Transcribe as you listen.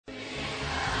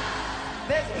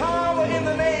There's power in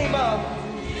the name of.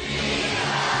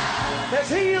 There's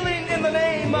healing in the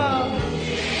name of.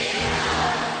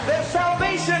 There's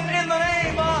salvation in the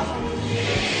name of.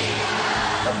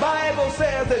 The Bible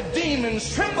says that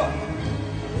demons tremble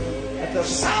at the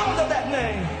sound of that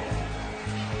name.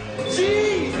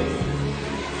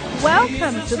 Jesus.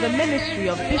 Welcome to the ministry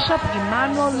of Bishop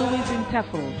Emmanuel Louis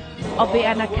Intefel of the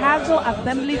Anagkazo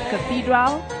Assemblies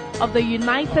Cathedral of the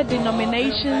United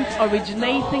Denominations,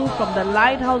 originating from the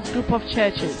Lighthouse Group of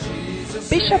Churches.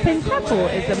 Bishop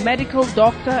Intefel is a medical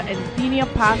doctor and senior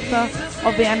pastor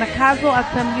of the Anagkazo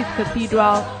Assemblies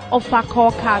Cathedral of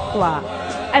Fakor Kaswa,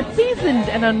 a seasoned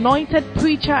and anointed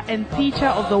preacher and teacher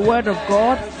of the Word of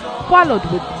God, followed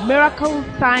with miracles,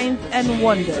 signs, and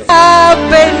wonders.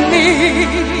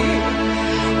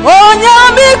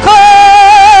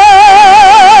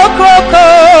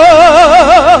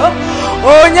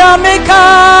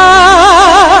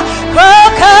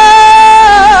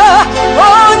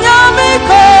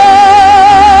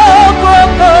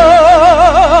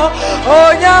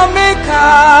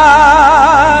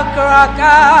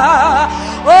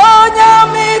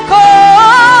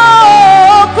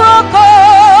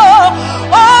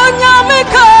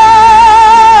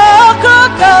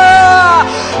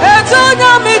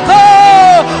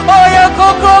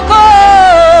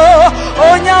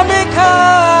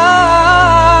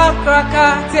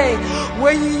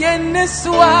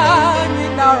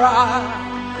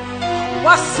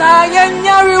 Wasaya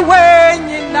nyari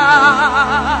wenyina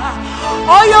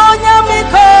oyo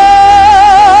nyamiko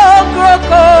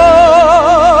kroko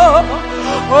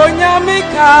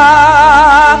onyamika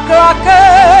krake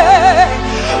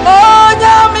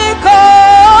onyamiko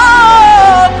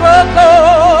kroko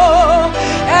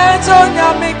eto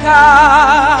nyamika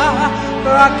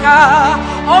kraka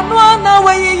onwana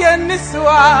weyiye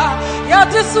niswa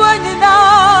yatiswa nyina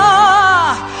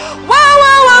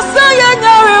wasaya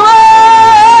nyari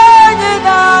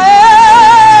wenyina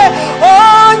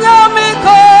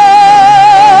onyamiko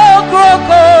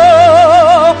kroko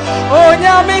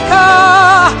onyamika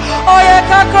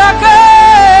oyeka krake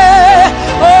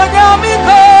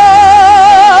onyamiko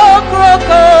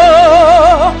kroko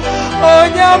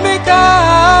onyamika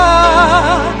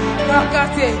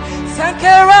krakate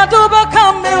sankera duba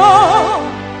kameo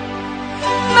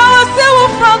na wasewu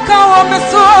franka wa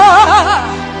meswa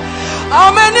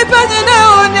ameni penine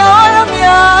unyora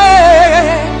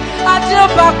miae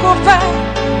ajoba kupe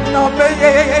no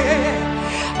beye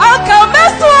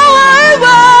akameswa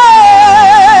iwe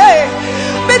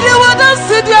bidi wada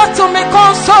sidia to me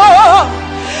console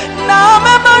na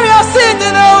memory of sin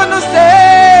in onu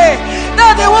say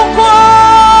that they won't go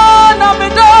na me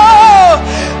do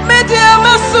me dia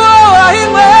meswa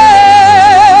iwe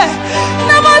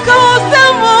na maka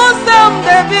usem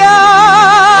debia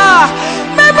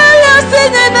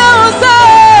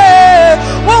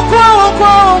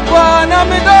na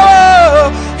mido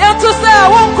ya to say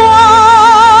wonko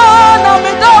na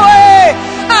mido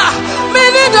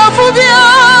mini do fubia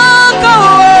ko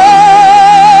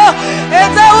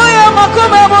eta uya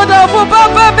makuma modo fu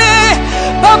papa bi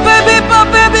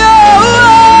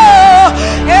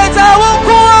eta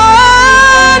wonko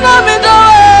na mido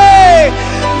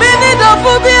mini do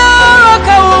fubia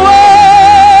ko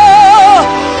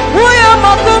uya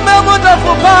makuma modo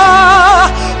fu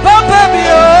papa bi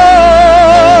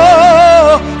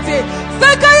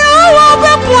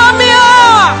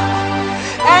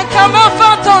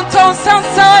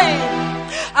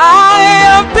I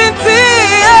am pity.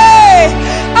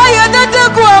 I am the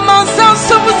Guaman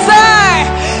Sansubusai.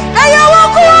 I am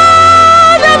walk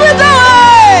every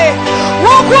day.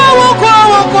 Walk.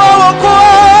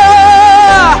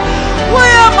 We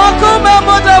are Makuma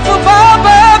Mother for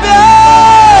baby.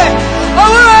 Oh,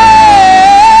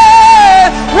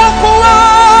 walk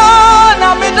on a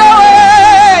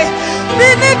midway.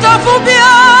 Benito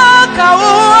Fubiaka.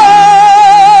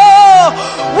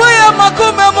 We are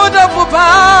Makuma Mother for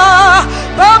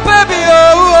baby.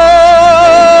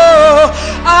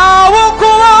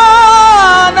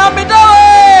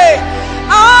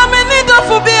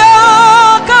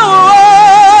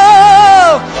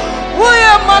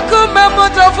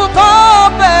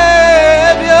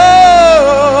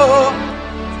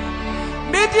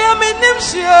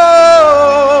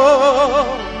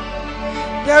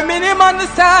 The minimum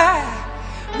say,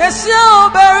 Monsieur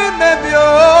Barry maybe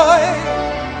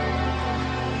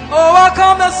oh, I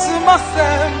come as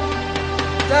myself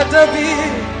that the be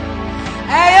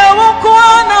I won't go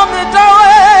on the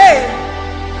doorway.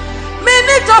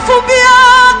 Minute of Ubia,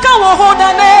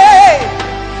 Kawahodane.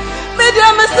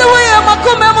 Medium is the way I'm a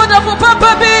commemorate for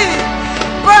Papa B.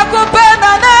 Braco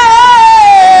Benane.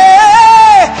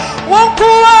 Won't go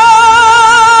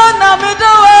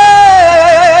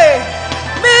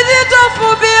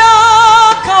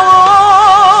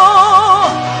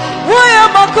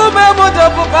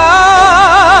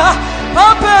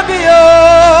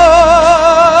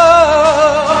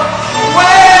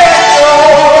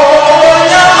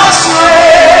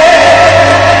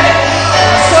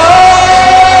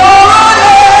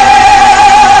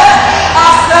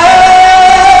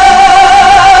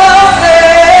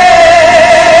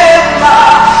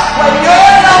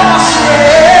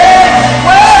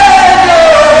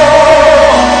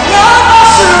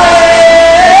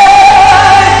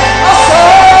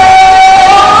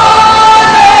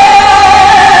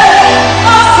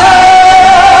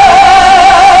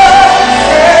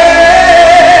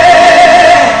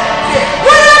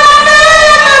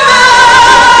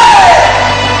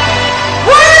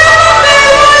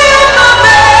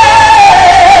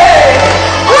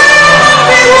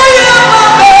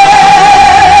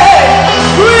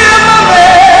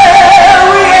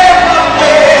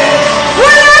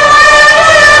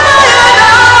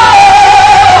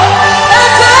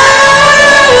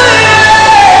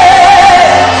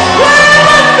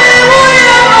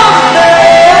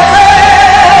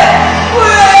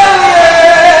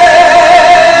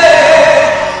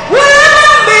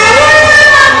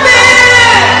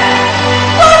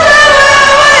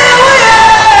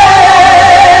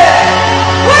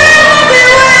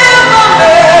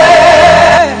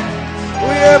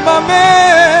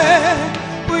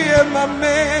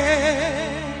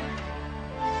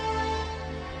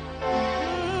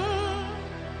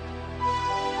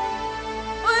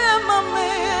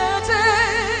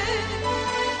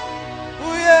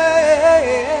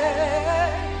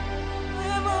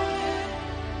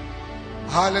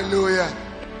Hallelujah.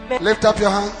 Lift up your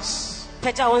hands.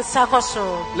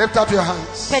 Lift up your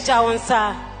hands.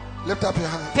 Lift up your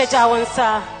hands.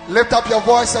 Lift up your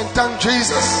voice and thank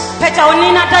Jesus. Thank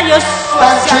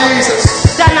Jesus.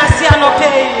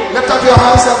 Lift up your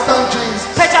hands and thank Jesus.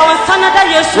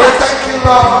 We thank you,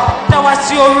 Lord.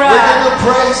 We give you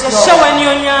praise, Lord.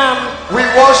 We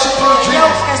worship you,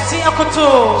 Jesus.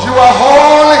 You are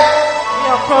holy.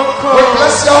 We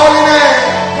bless your holy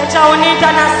name.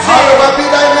 Hallowed be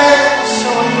thy name.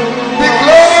 Be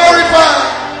glorified.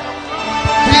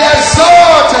 Be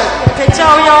exalted.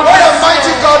 What a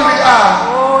mighty God we are.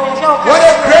 What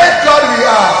a great God we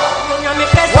are.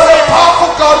 What a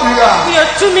powerful God we are.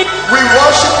 We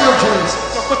worship you, Jesus.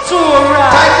 Thank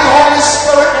you, Holy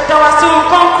Spirit,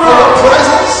 for your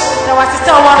presence.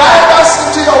 Guide us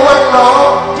into your work,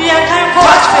 Lord.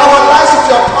 Touch our lives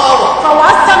with your power.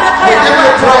 We give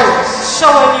you praise.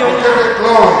 We give you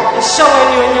glory.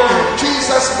 In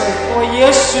Jesus' name.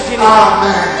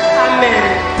 Amen. Amen.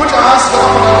 Put your hands down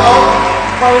for the Lord.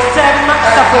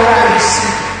 And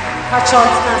receive.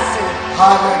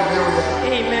 Hallelujah.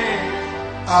 Amen.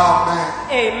 Amen.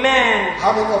 Amen.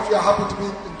 How many of you are happy to be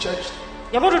in church?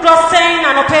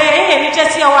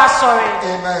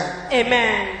 Amen.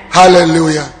 Amen.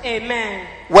 Hallelujah. Amen.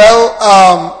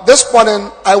 Well, this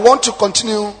morning I want to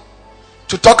continue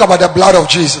to talk about the blood of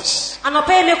Jesus.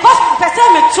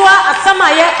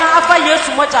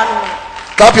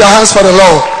 Clap your hands for the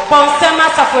Lord.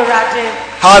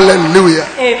 Hallelujah.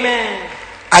 Amen.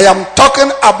 I am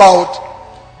talking about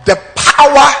the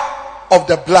power of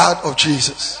the blood of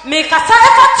Jesus.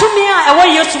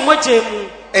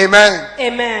 Amen.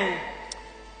 Amen.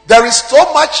 There is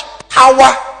so much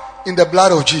power in the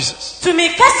blood of Jesus.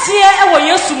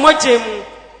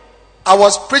 I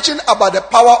was preaching about the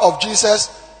power of Jesus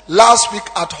last week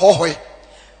at Hohoi.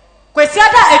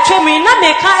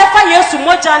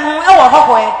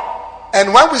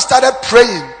 And when we started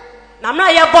praying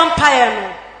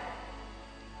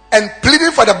and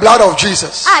pleading for the blood of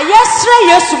Jesus,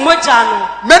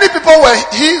 many people were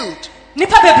healed.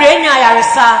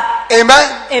 Amen.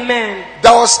 Amen.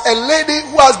 There was a lady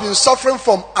who has been suffering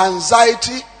from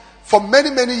anxiety for many,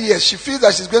 many years. She feels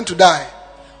that she's going to die.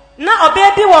 She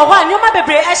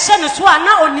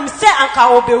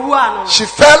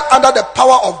fell under the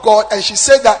power of God, and she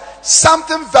said that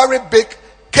something very big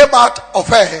came out of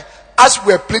her as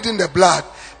we were pleading the blood.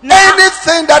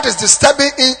 Anything that is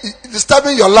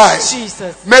disturbing your life,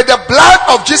 Jesus. May the blood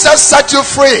of Jesus set you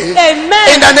free.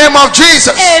 Amen. In the name of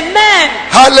Jesus. Amen.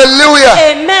 Hallelujah.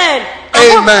 Amen.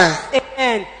 Amen.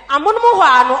 Amen.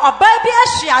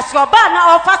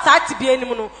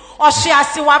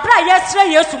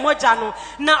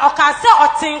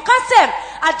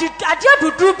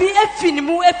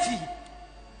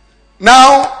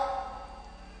 Now,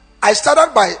 I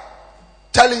started by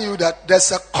telling you that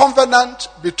there's a covenant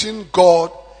between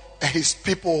God and his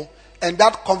people, and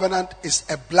that covenant is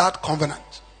a blood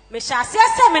covenant. It's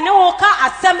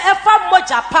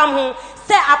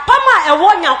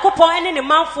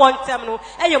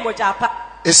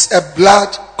a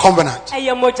blood covenant.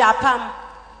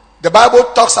 The Bible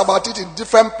talks about it in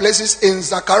different places. In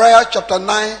Zechariah chapter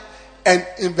 9 and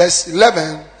in verse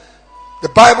 11, the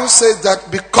Bible says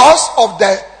that because of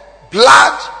the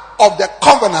blood of the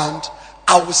covenant,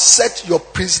 I will set your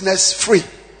prisoners free.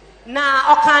 May God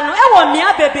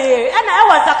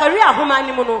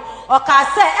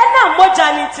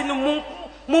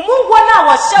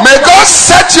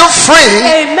set you free.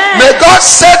 Amen. May God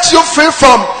set you free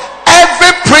from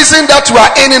every prison that you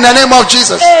are in the name of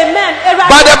Jesus. Amen.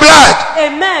 By the blood.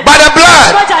 Amen. By the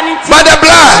blood. By the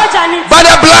blood. By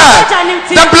the blood.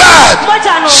 The blood.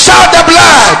 Shout the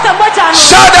blood.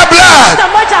 Shout the blood.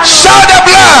 Shout the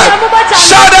blood.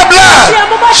 Shout the blood.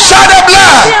 Shout the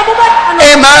blood.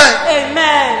 Amen.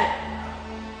 Amen.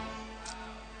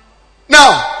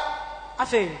 Now,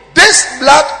 this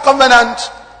blood covenant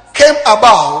came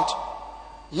about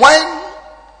when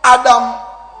Adam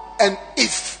and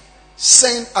Eve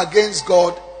sinned against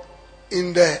God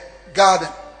in the Garden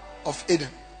of Eden.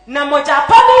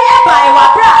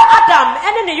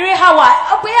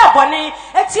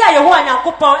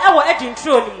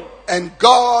 And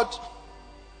God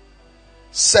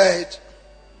said,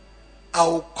 I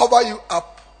will cover you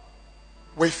up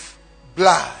with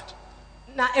blood.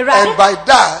 And by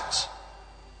that,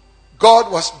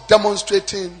 God was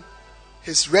demonstrating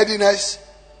his readiness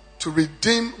to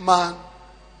redeem man,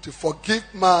 to forgive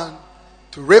man,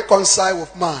 to reconcile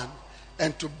with man,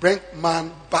 and to bring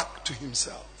man back to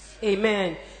himself.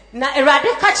 Amen. Na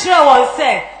erade ka kire won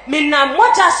se mina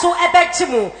moja so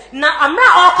ebetimu na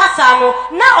amra okasa no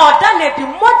na oda na di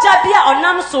moja bia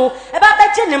onam so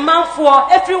ebabeji ne manfo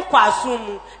efri nkwaso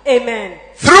mu. Amen.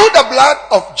 Through the blood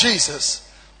of Jesus,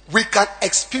 we can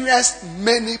experience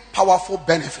many powerful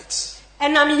benefits.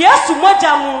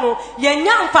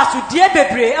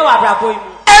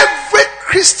 Every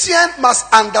Christian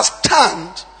must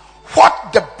understand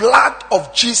what the blood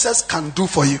of Jesus can do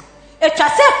for you.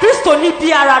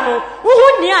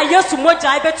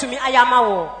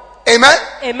 Amen.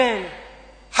 Amen.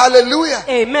 Hallelujah.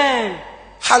 Amen.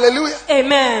 Hallelujah.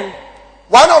 Amen.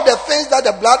 One of the things that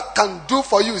the blood can do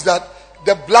for you is that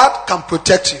the blood can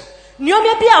protect you.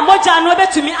 Stand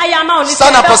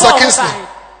up, Pastor Kingsley.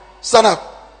 Stand up.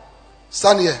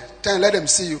 Stand here. Let them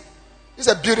see you. It's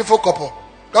a beautiful couple.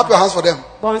 Clap your hands for them.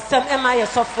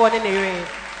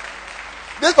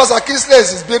 This Pastor Kingsley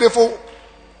is his beautiful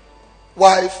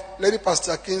wife, Lady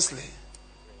Pastor Kingsley.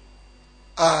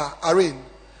 Irene.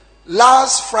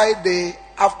 Last Friday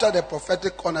after the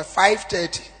prophetic corner,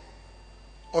 5:30,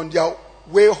 on their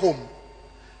way home,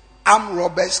 armed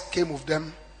robbers came with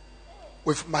them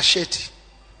with machete.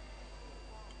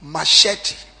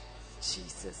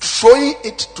 Jesus. Throwing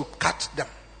it to cut them.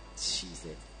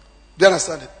 Jesus. Do you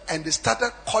understand it? And they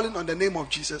started calling on the name of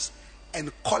Jesus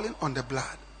and calling on the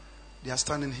blood. They are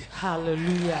standing here.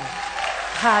 Hallelujah.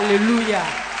 Hallelujah.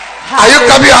 Are you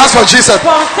clapping your hands for Jesus?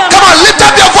 Come on, lift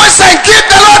up your voice and give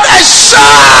the Lord a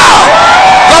shout.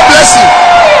 God bless you.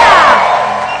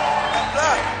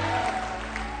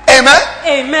 Amen.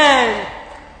 Amen.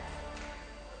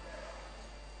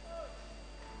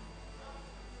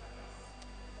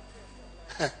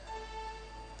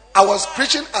 I was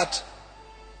preaching at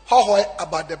Hohoi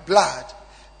about the blood,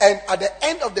 and at the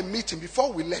end of the meeting,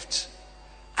 before we left,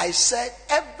 I said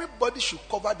everybody should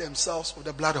cover themselves with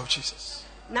the blood of Jesus.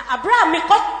 Na Abraham me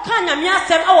kanya mi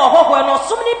asem awo hoho no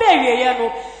sumni be wieye no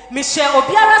mi hye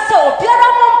obiara se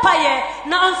obiara mompaye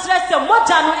na onsre se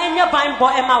moja no enye ban bo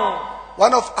ema wo.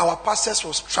 One of our pastors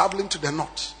was traveling to the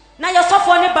north. Na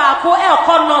yosofo ne ba ko e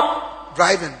ko no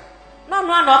driving. Na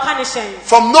no ana o ka ne hyen.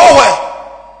 From nowhere.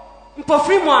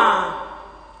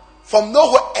 From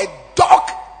nowhere, a dog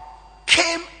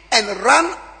came and ran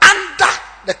under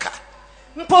the car.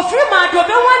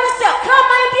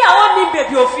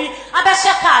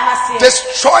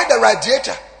 Destroyed the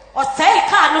radiator.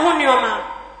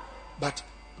 But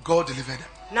God delivered them.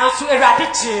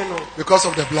 Because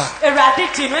of the blood.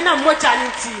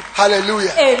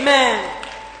 Hallelujah. Amen.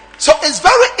 So it's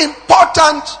very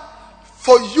important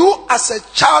for you as a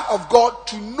child of God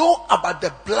to know about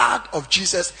the blood of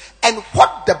Jesus and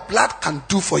what the blood can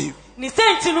do for you.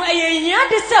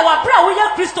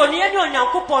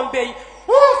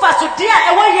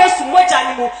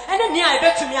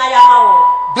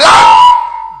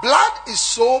 Blood is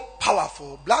so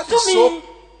powerful. Blood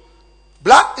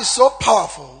is so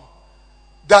powerful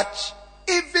that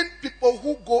even people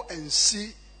who go and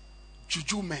see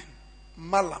juju men,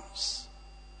 malams,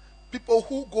 people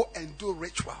who go and do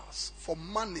rituals for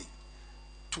money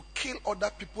to kill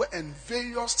other people and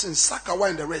various things, Sakawa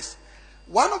and the rest,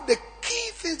 one of the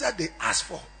key things that they ask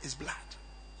for is blood.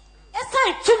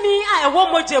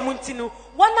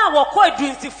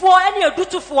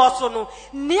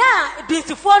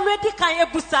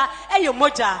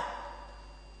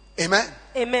 Amen.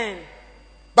 Amen.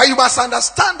 But you must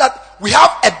understand that we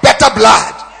have a better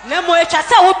blood.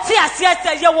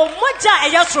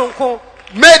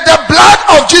 May the blood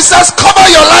of Jesus cover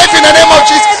your life in the name of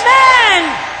Jesus.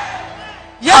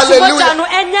 Hallelujah.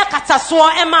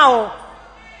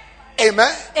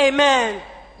 Amen. Amen.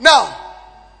 Now,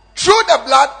 through the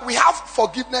blood, we have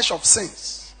forgiveness of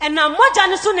sins.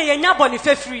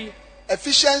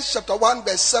 Ephesians chapter 1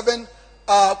 verse 7,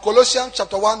 Colossians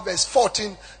chapter 1 verse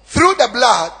 14. Through the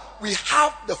blood, we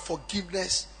have the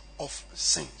forgiveness of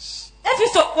sins.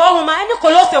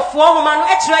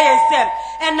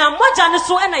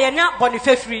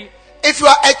 If you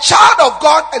are a child of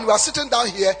God and you are sitting down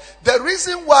here, the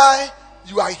reason why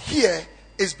you are here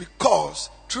is because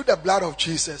through the blood of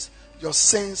Jesus, your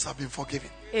sins have been forgiven.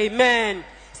 Amen.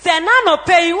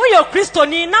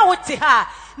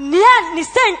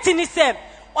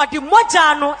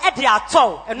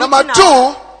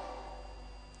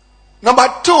 Number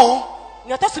two,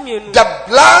 the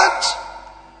blood,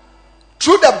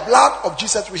 through the blood of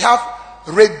Jesus, we have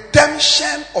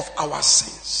redemption of our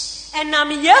sins.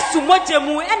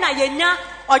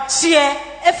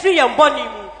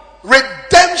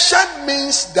 Redemption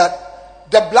means that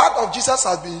the blood of Jesus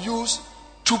has been used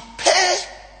to pay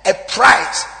a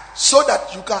price so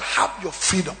that you can have your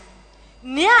freedom.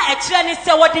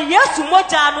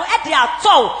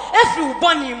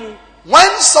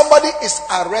 When somebody is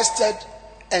arrested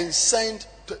and sent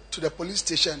to the police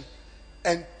station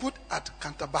and put at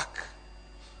Canterbuck,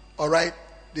 all right,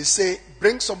 they say,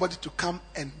 bring somebody to come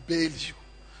and bail you.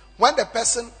 When the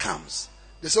person comes,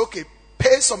 they say, okay,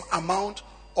 pay some amount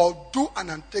or do an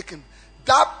undertaking.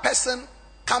 That person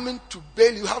coming to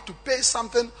bail, you have to pay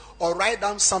something or write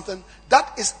down something.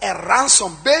 That is a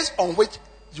ransom based on which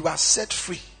you are set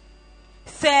free.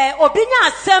 Say,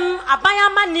 Obinya Sem,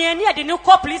 Abayama near the new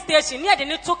police station, near the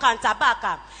new to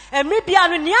Cantabaka. And maybe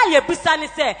I near your Busani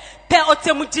say, Pe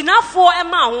Otemujina for a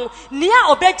man, near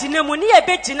Obejinamu, near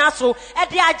Bejinaso, at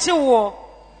the Ajiwo.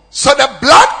 So the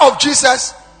blood of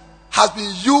Jesus has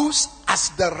been used as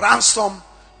the ransom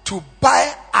to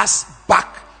buy us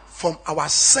back from our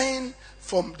sin,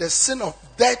 from the sin of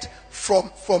death, from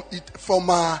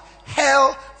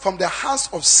hell, from the hands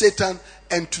of Satan,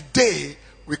 and today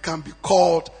we can be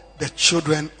called the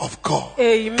children of God.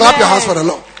 Amen. Clap your hands for the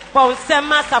Lord.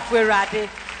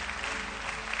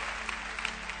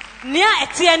 Nia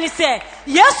etieni se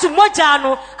Yesu moja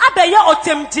no abeye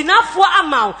otemdinafo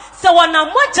amaw se wona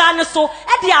moja ne so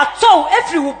e de ato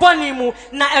efri wo boni mu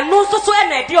na enu nso so e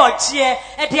na de ogie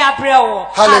e de abrewo.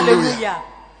 Hallelujah.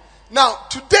 Now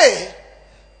today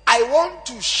I want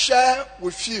to share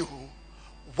with you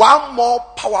one more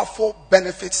powerful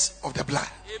benefits of the blood.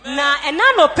 Na ena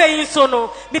no peyin so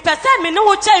no mi pese me ne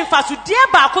wo che infaso die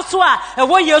ba akoso a e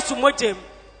wo Yesu mojem.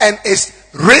 And it's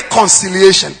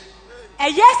reconciliation.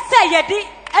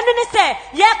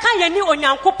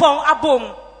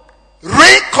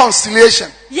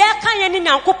 Reconciliation.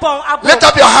 Lift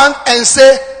up your hand and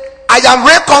say, I am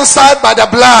reconciled by the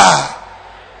blood.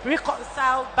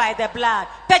 Reconciled by the blood.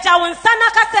 Say, I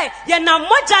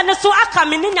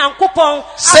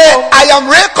am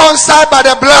reconciled by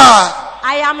the blood.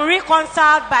 I am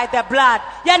reconciled by the blood.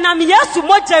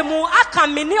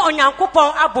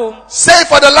 Say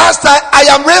for the last time, I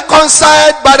am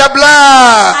reconciled by the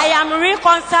blood. I am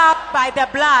reconciled by the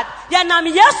blood.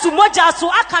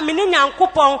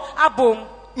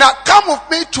 Now come with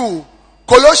me to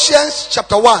Colossians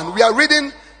chapter 1. We are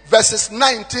reading verses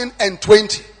 19 and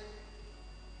 20.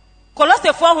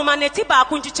 Colossians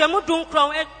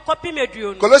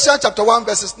chapter 1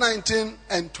 verses 19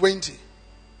 and 20.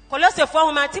 The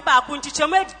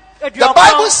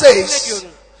Bible says,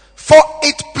 for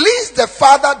it pleased the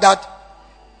Father that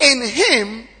in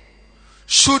him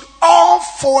should all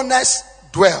fullness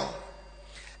dwell,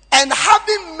 and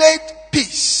having made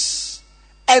peace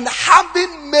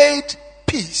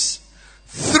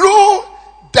through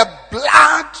the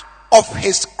blood of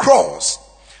his cross,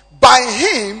 by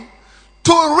him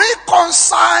to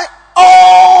reconcile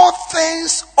all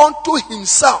things unto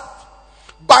himself.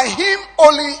 By him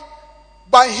only,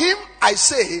 by him I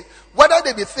say, whether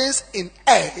they be things in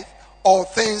earth or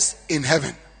things in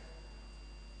heaven.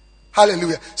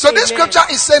 Hallelujah. So Amen. This scripture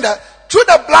is saying that through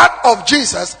the blood of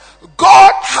Jesus,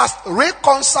 God has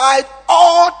reconciled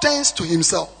all things to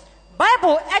himself.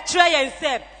 Bible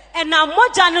said, and now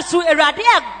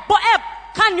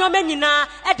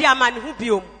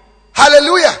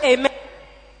hallelujah. Amen.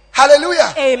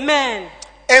 Hallelujah. Amen.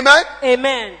 Amen.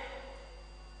 Amen.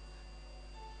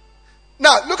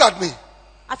 Now look at me.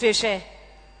 After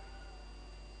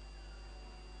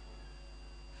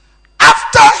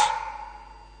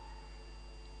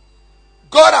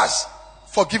God has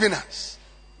forgiven us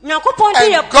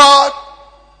and God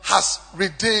has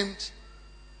redeemed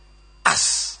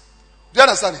us. Do you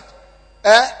understand it?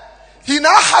 He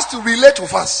now has to relate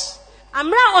with us. I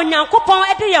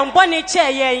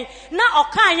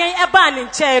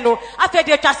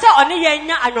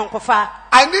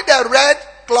need a red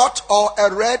cloth or a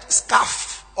red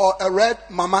scarf or a red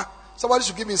mama. Somebody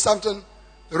should give me something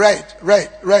red.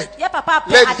 Yeah, Papa.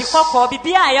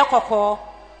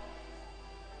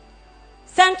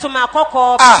 Send to my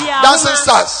cocoa.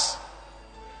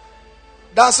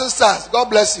 Dancing stars. God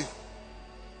bless you.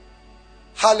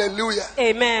 Hallelujah.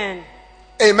 Amen.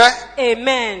 Amen.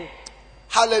 Amen.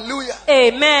 Hallelujah.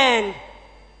 Amen.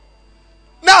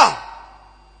 Now,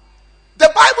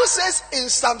 the Bible says in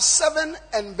Psalm 7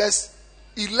 and verse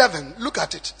 11. Look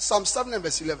at it. Psalm 7 and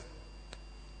verse 11.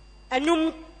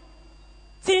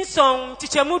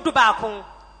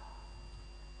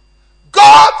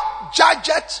 God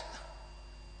judgeth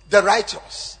the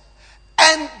righteous,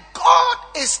 and God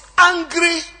is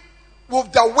angry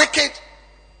with the wicked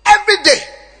every day.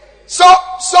 So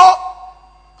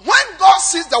when God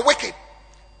sees the wicked,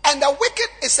 and the wicked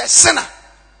is a sinner,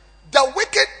 the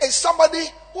wicked is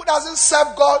somebody who doesn't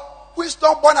serve God, who is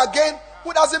not born again,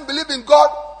 who doesn't believe in God,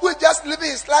 who is just living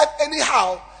his life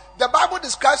anyhow. The Bible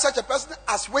describes such a person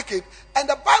as wicked, and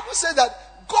the Bible says that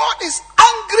God is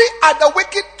angry angry at the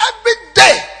wicked every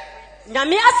day.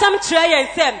 Nyame asam kyerɛ yɛn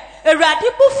sɛm Awurade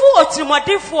bufu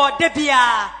otirimɔdenfoɔ da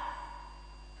biara.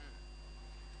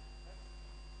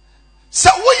 Sɛ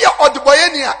woyɛ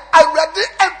ɔdebɔyɛni a Awurade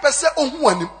ɛmpɛ sɛ ohu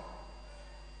anim.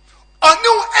 Ɔne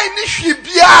wo ɛni hwi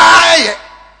biara yɛ.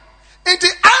 Nti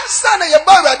ansa na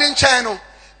yɛba Awurade nkyɛn no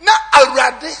na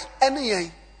Awurade ɛne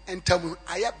yɛn ntam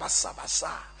ayɛ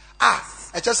basabasa.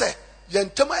 Ɛkyɛ sɛ yɛn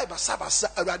ntam ayɛ basabasa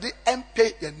Awurade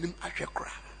ɛmpɛ yɛnim ahwɛ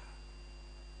koraa.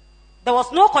 There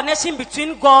was no connection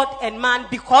between God and man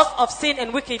because of sin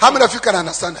and wickedness. How many of you can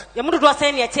understand that?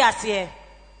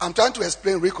 I'm trying to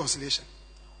explain reconciliation.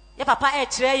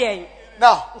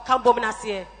 Now,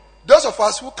 those of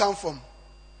us who come from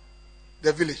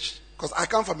the village, because I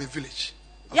come from a village.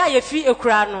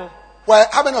 Okay. Well,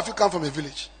 how many of you come from a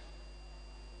village?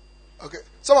 Okay.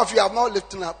 Some of you have not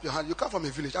lifted up your hand. You come from a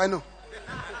village. I know.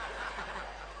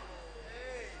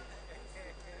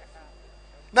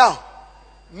 Now,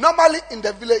 normally in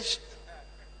the village,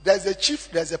 there's a chief,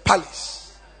 there's a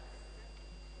palace.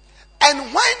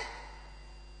 And when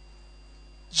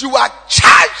you are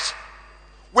charged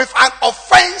with an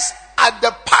offense at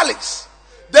the palace,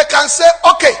 they can say,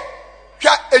 okay,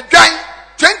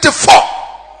 24.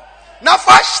 Now,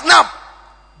 snap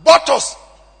bottles,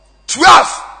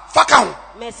 12. Fakahun.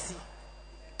 Mercy.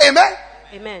 Amen.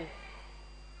 Amen.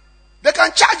 They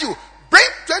can charge you. Bring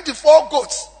 24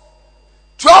 goats,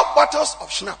 12 bottles of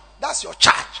schnapp. That's your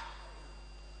charge.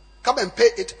 Come and pay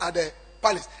it at the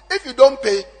palace. If you don't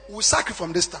pay, we'll sack you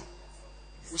from this town.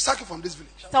 We'll sack you from this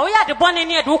village. So we are the born in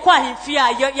here. Do kwa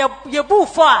himfia. Ye boo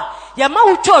for. Ye ma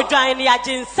ucho join ya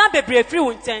jinsa bebre free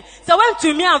unten. So when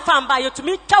to me and fan by you to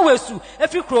me kawesu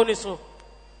every chroniso.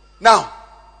 Now,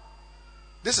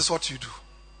 this is what you do.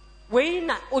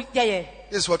 This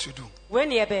is what you do.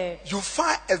 You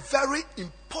find a very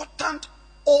important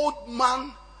old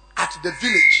man at the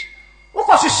village.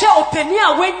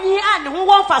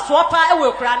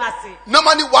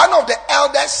 Normally one of the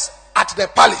elders at the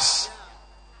palace.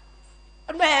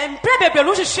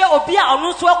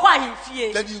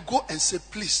 Then you go and say,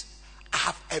 please, I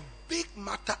have a big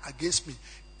matter against me.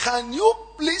 Can you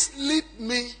please lead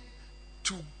me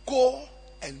to go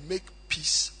and make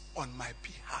peace on my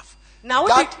behalf? Now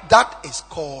that is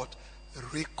called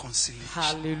reconciliation.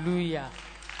 Hallelujah.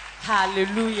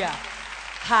 Hallelujah.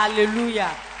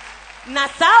 Hallelujah. Na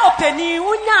saa openi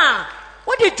unya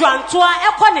wodi dwantoa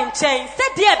ekọ ne nkyɛn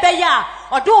sɛ die ɛbɛyɛ a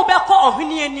ɔde wo bɛkɔ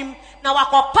ɔhene anim na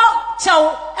wakɔpa kyɛw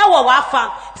ɛwɔ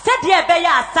wafa sɛ die ɛbɛyɛ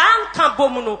a saa nka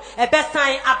bom no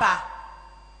ɛbɛsan aba.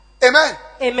 Amen.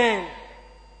 Amen.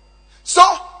 So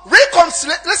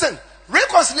reconciliation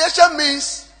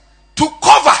means to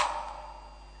cover.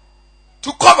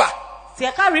 To cover. So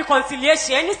when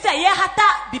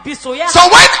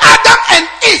Adam and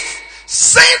Eve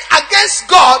sinned against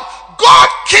God, God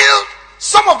killed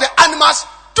some of the animals,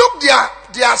 took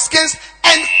their skins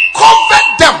and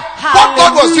covered them. Hallelujah. What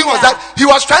God was doing was that He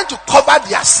was trying to cover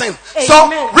their sin. Amen. So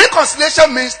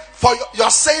reconciliation means for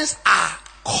your sins are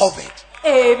covered.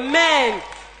 Amen.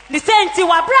 The saints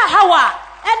wabra hawa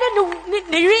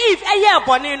ene Eve eye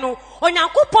bone no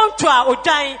onyankopon to a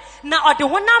odan na ode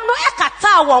honam no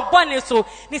ekata won bone so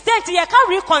ni saints ye ka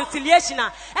reconciliation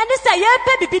a ene say ye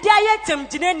pe bibidi aye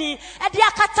temginani e de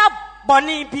akata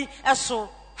bone bi eso.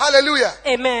 Hallelujah.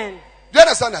 Amen. Do you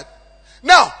understand that?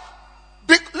 Now,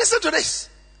 listen to this.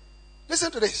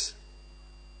 Listen to this.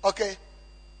 Okay.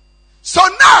 So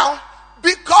now,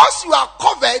 because you are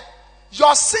covered,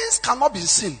 your sins cannot be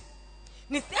seen.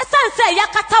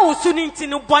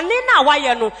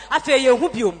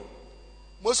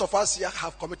 Most of us here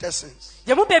have committed sins.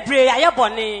 There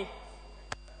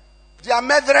are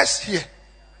murderers here.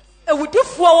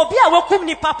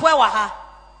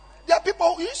 There are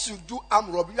people who used to do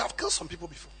armed robbery. You have killed some people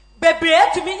before. There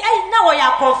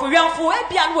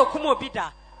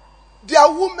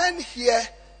are women here.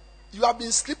 You have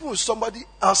been sleeping with somebody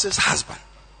else's husband.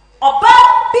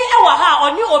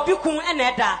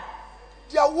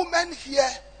 There are women here.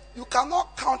 You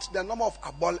cannot count the number of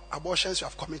abortions you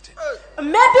have committed.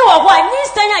 There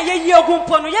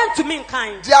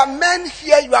are men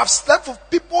here. You have slept with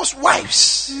people's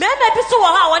wives.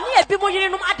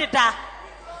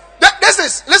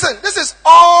 This is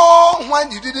all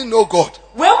when you didn't know God.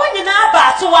 When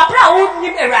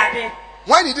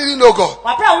you didn't know God.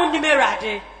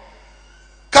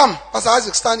 Come, Pastor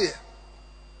Isaac, stand here.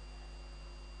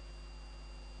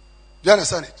 Do you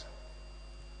understand it?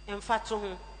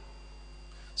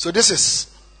 So this is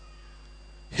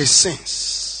his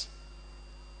sins.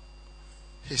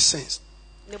 His sins.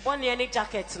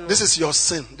 This is your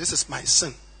sin. This is my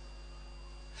sin.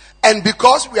 And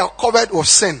because we are covered with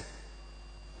sin,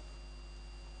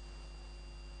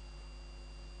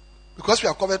 because we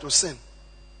are covered with sin,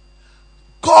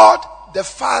 God the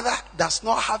Father does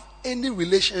not have any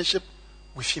relationship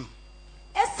with him.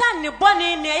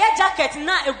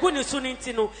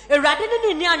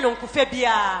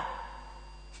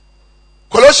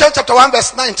 Colossians chapter 1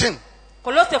 verse 19.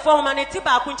 So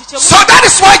that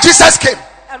is why Jesus came.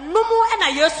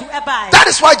 That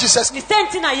is why Jesus came.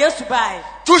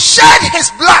 To shed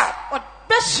his blood.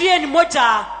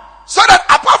 So that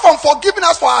apart from forgiving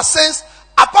us for our sins,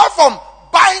 apart from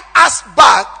buying us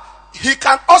back, he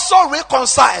can also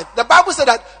reconcile. The Bible said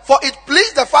that for it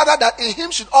pleased the Father that in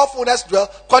him should all fullness dwell.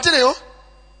 Continue.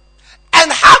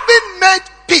 And having made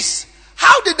peace.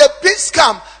 How did the peace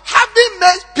come? Having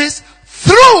made peace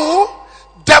through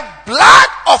the blood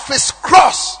of his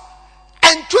cross.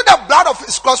 And through the blood of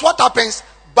his cross, what happens?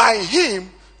 By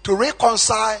him to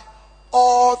reconcile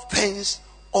all things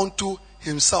unto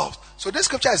himself. So this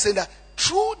scripture is saying that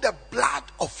through the blood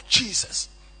of Jesus,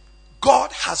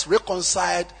 God has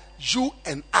reconciled you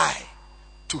and I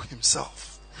to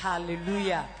himself.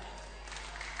 Hallelujah.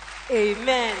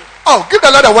 Amen. Oh, give the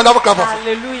Lord a wonderful clap.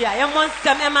 Hallelujah.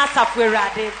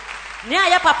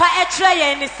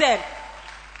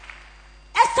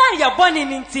 Esan ya boni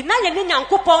ninti na ye ni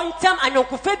Nyankopon ntam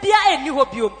anyonkofo bia eni ho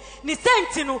biom ni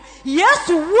senti no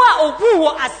Yesu wo a ogu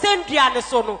wo asendua ne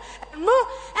so no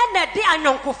ena de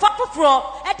anyonkofo foforo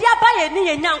e de aba ye ni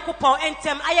ye Nyankopon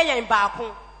ntam ayeyen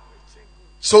baako.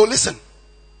 So listen,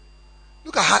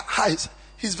 look at how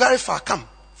he's very far come,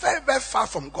 very very far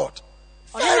from God,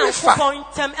 very far,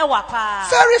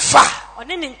 very far,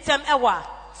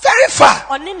 very far,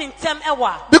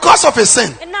 because of his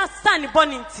sin.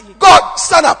 God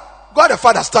stand up. God the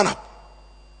Father stand up.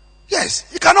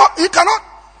 Yes, he cannot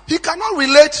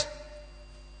relate.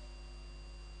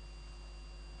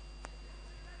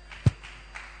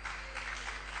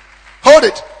 Hold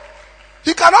it.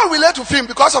 He cannot relate to him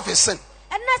because of his sin.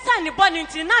 You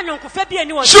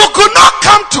could not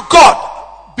come to God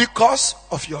because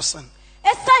of your sin.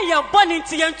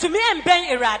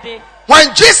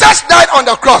 When Jesus died on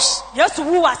the cross,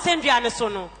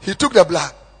 he took the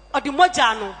blood.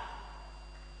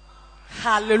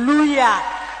 Hallelujah.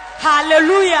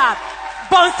 Hallelujah.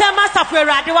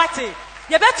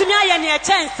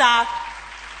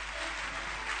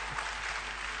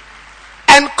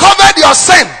 And covered your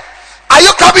sin. Are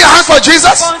you clapping your hands for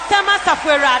Jesus?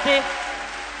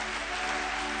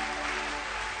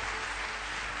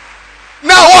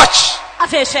 Now watch.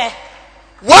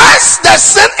 Once the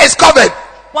sin is covered,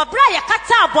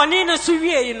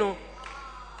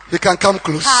 he can come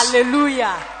close.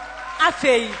 Hallelujah.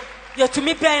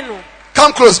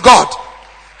 Come close, God,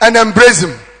 and embrace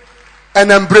him.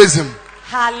 And embrace him.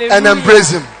 Hallelujah. And embrace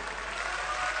him.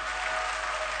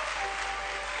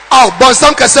 Oh,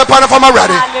 bonsam kese pana fama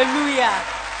ready. Hallelujah.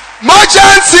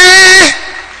 Mojanti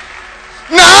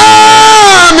na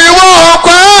mi wo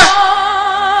kwa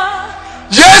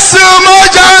Yesu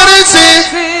mojanti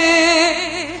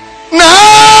na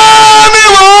mi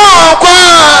wo kwa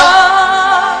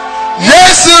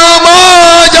Yesu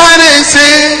mojanti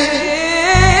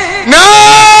na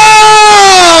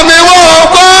mi wo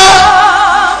kwa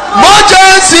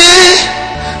mojanti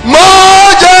na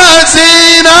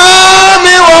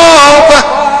mi wo kwa.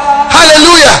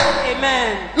 Hallelujah. Amen.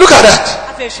 Look at that.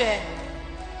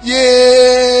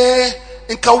 Yeah.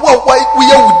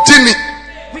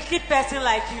 Wicked person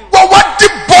like you. What the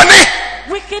bunny?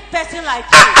 Wicked person like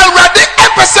you.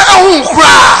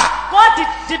 God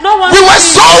did not want we were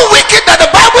so wicked that the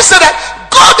Bible said that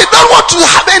God did not want to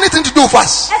have anything to do with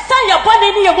us.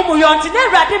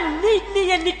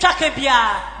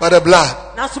 By the blood.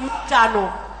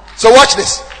 So watch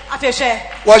this.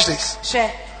 Watch this.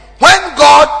 When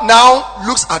God now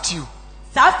looks at you,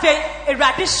 he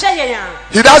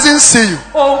doesn't see you.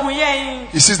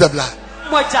 He sees the blood.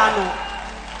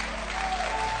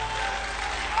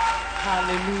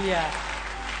 Hallelujah.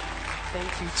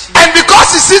 Thank you, Jesus. And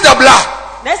because he sees the blood,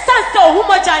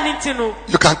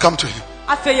 you can come to him.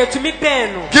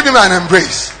 Give him an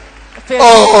embrace.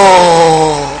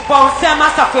 Oh.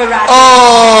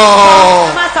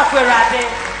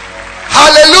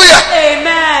 Hallelujah.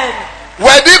 Amen.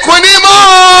 Wedi kunimo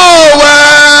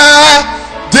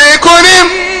wedi kunim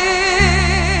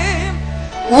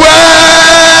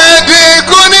wedi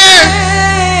kunim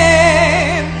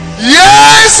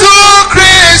Yesu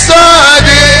Kristo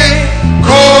di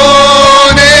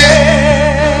kunim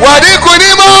wedi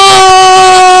kunimo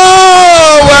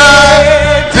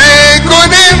wedi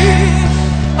kunim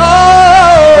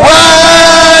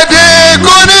wedi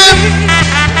kunim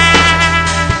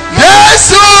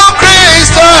Yesu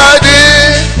Kristo di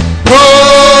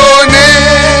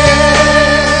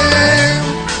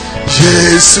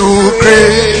Jésù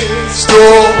Kristo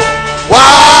wá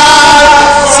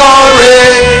sọ̀rẹ́,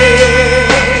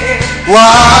 wá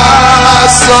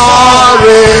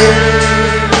sọ̀rẹ́,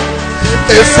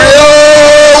 èfè owó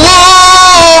mọ́,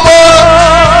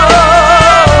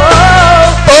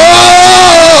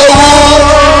 owó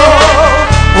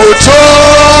òtó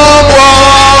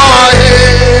wọ̀nyí,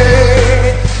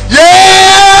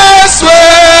 Yésù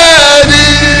ẹni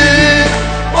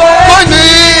wọ́n ní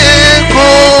ikú,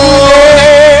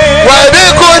 wàdí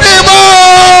kò ní mọ́,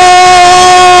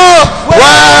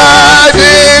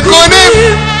 wàdí kò ní,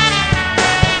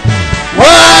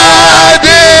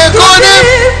 wàdí kò ní,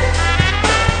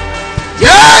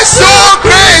 Jésù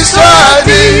Kristo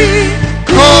ni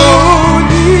kò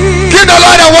ní. Give the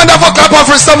Lord a wonderful clap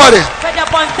offering, somebody.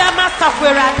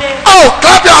 Oh,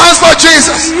 clap your hands for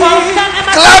Jesus.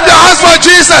 Clap your hands for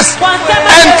Jesus.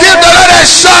 And give the Lord a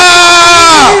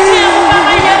shout.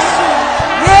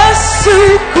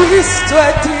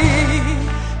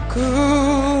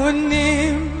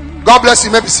 God bless you.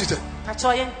 You may be seated.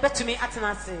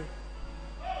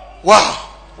 Wow.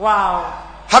 Wow.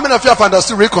 How many of you have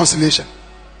understood reconciliation?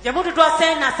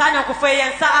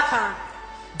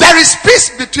 There is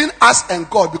peace between us and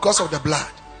God because of the blood.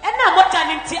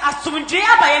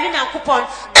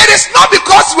 It is not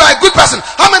because you are a good person.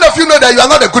 How many of you know that you are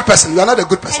not a good person? You are not a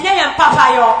good person.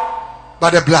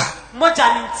 But the blood.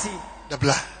 The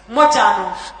blood. And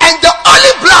the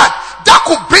only blood that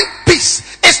could bring peace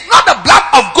is not the blood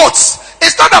of goats.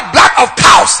 It's not the blood of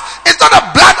cows. It's not the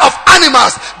blood of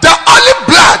animals. The only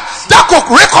blood that could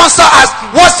reconcile us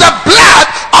was the blood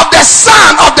of the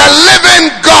Son of the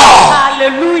living God.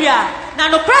 Hallelujah. Now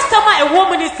no pressama a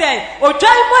woman is saying, "O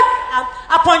joy mo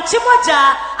upon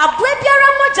chimoja, abwe biara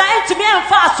moja entumi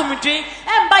emfa asomdwe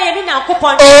emba ye ni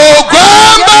Nyankopon." Oh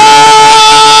Gwamba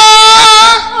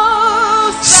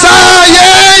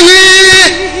Sayeyi,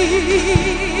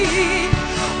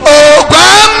 oh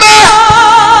Gwamba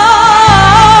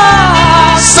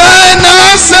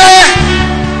Sanase,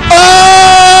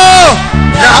 oh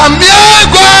Yamye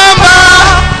Gwamba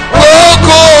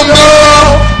Okomo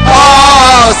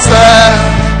Ose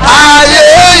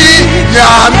Ayeyi,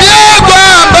 Yamye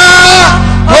Gwamba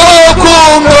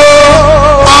Okomo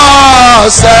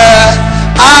Ose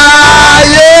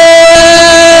Ayeyi.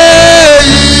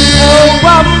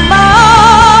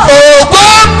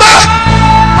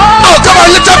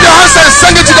 Lift up your hands and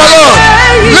sing it to the Lord.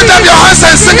 Lift up your hands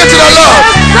and sing it to the Lord.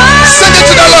 Sing it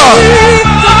to the Lord.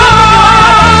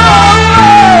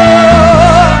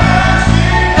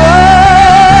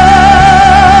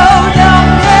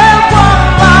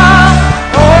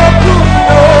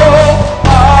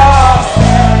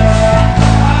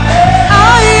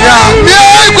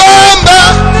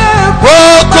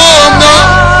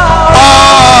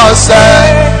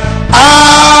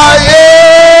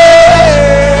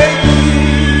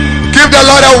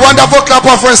 Lord, a wonderful clap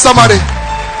offering, somebody.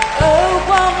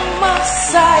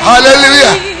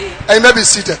 Hallelujah. And you may be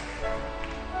seated.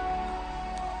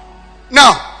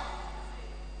 Now,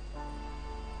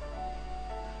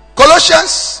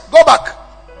 Colossians, go back.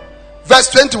 Verse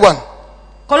 21.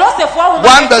 1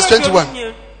 verse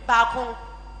 21.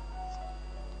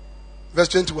 Verse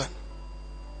 21.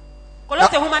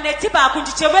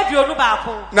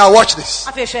 Now watch this.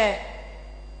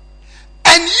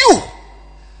 And you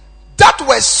that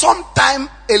were sometime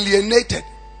alienated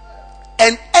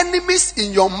and enemies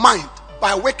in your mind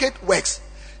by wicked works,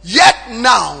 yet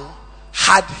now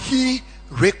had he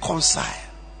reconciled.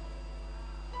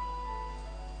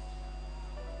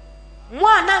 Give me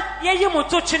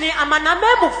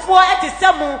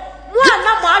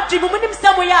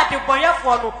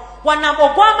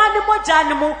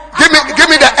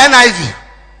the NIV.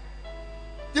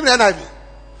 Give me the NIV.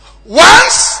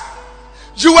 Once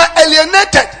you were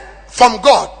alienated from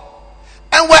God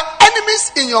and were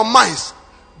enemies in your minds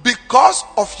because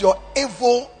of your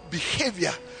evil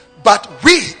behavior, but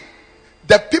we,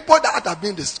 the people that have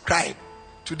been described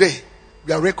today,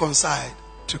 we are reconciled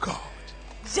to God.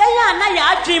 Give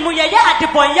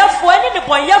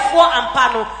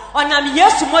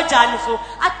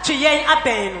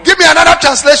me another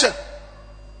translation.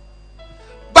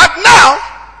 But now,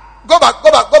 go back.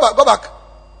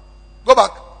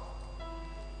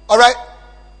 All right.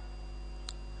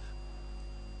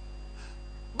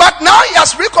 But now he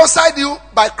has reconciled you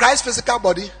by Christ's physical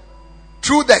body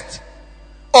through death.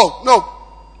 Oh no,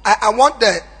 I want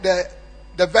the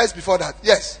verse before that.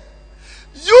 Yes,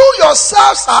 you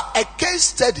yourselves are a case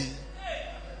study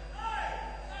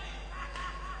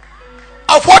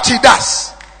of what he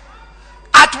does.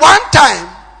 At one time,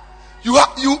 you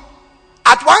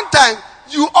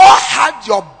all had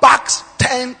your backs turned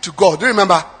turned to God. Do you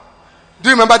remember? Do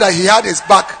you remember that he had his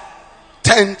back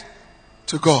turned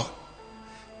to God?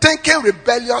 Thinking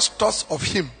rebellious thoughts of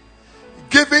him,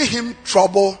 giving him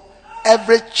trouble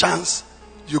every chance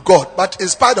you got. But in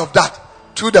spite of that,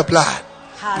 through the blood,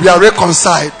 we are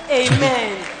reconciled.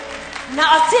 Amen. Now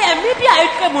I say maybe I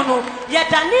come no ya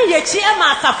dani ye chi e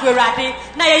ma safuerade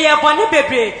na ye boni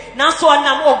bebre na so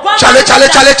nam ogwa Chale clap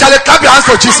your hands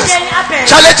for Jesus.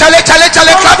 Chale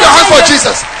clap your hands for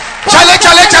Jesus. Chale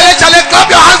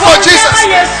clap your hands for Jesus.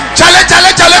 Chale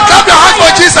clap your hands for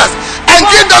Jesus and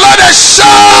give the Lord a shout.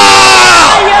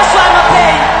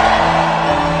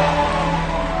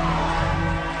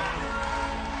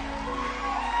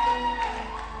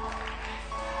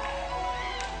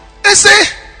 You see,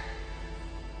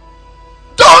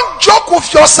 don't joke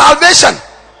with your salvation.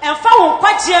 Don't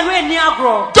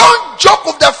joke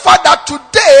with the fact that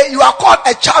today you are called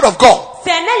a child of God.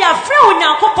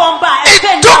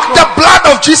 It took the blood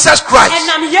of Jesus Christ,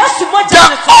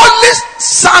 the only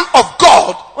Son of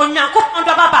God,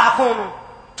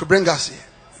 to bring us here.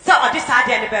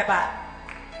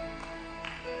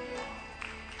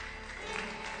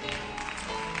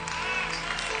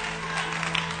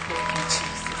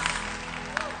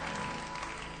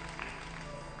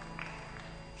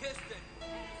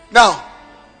 Now,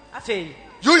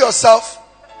 you yourself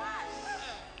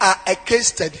are a case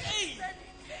study.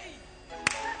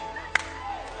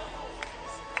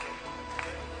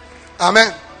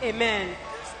 Amen. Amen.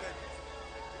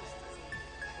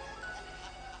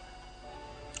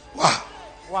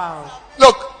 Wow.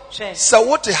 Look, so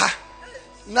what you have?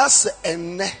 Nas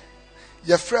ene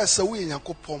your friend so we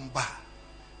Yakupomba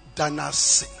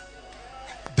Danase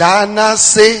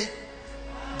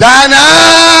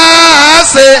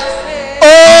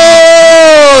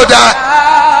oh da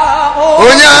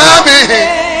Onyame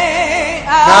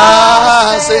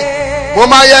Nase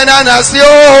Momayana Nasi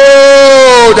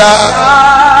oh da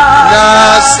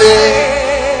Nase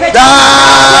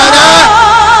Dana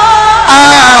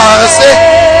Ase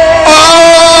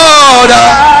oh da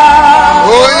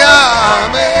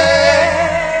Onyame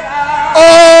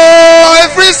oh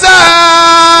every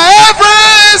side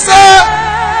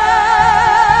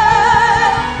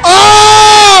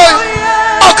oh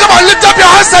come on, lift up your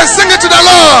hands and sing it to the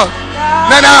Lord.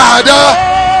 Nanado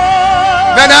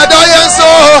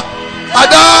Yanso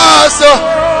Adaso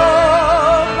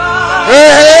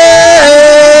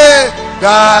hey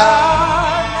Dana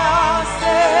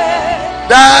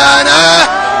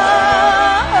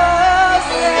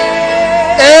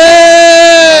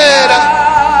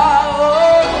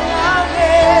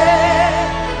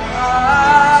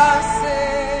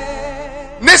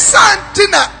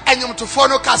Nisantina enyum to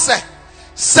follow kase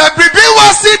Sabibi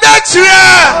wasi dachira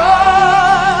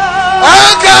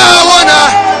Anka wana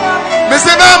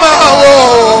Misimama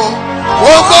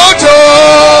Wokoto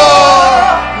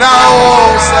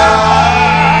Naosa.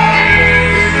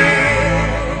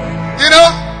 You know,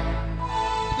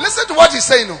 listen to what he's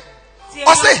saying. I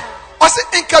say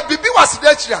Inka Bibi wasi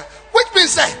dachira, which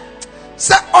means say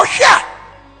oh here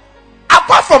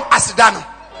apart from Asidano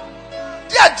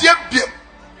dear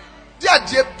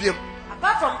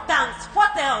apart from thanks,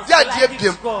 what else?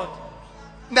 God.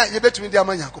 Now you bet me dear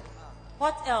man.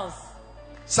 What else?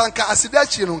 Sanka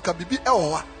asidachi no nka bibi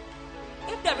ewowa.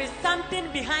 If there is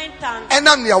something behind thanks,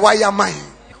 enam ne awaya man.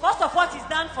 Because of what is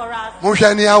done for us.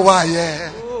 Mohwe ne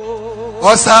awaye.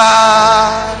 Osa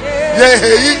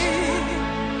yehi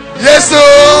Yesu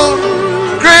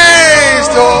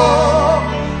Kristo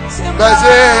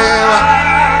Bazera.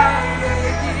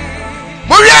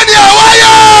 Mohwe ne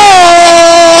awaye.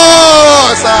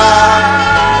 Osa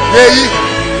yehi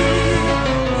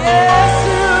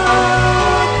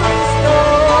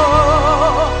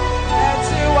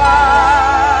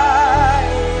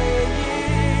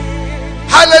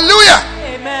Hallelujah.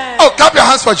 Amen. Oh, clap your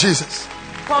hands for Jesus.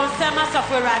 I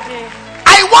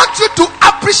want you to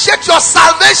appreciate your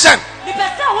salvation.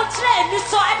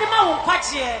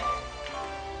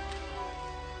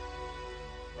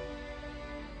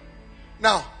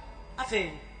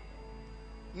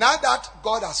 Now that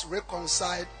God has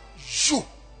reconciled you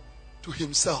to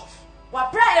himself,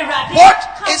 what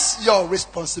is your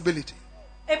responsibility?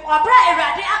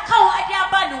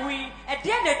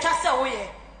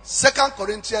 2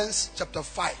 Corinthians chapter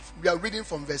 5. We are reading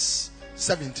from verse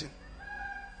 17.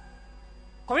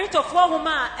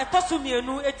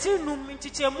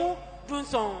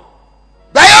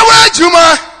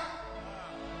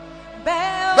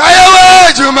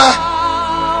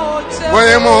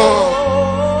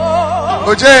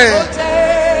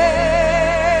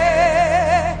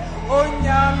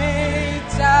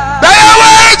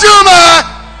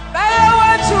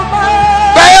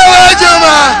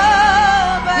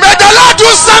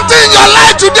 something in your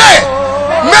life today.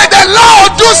 May the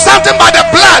Lord do something by the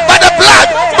blood, by the blood,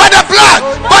 by the blood,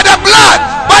 by the blood,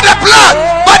 by the blood,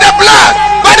 by the blood,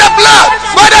 by the blood,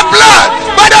 by the blood,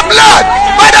 by the blood,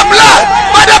 by the blood,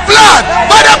 by the blood,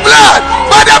 by the blood,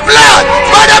 by the blood,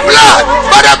 by the blood,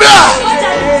 by the blood.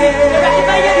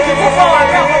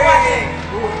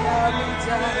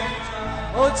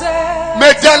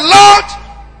 May the Lord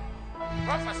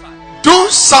do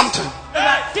something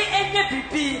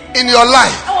in your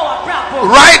life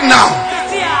right now.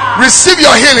 Receive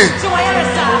your healing.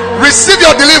 Receive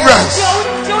your deliverance.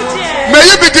 May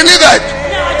you be delivered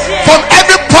from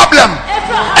every problem,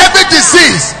 every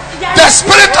disease, the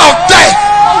spirit of death,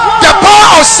 the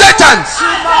power of Satan,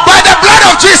 by the blood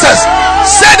of Jesus.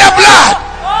 Say the blood.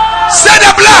 Say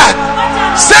the blood.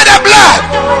 Say the blood.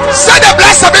 Say the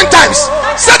blood 7 times.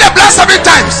 Say the blood 7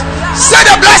 times. Say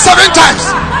the blood 7 times.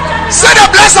 Say the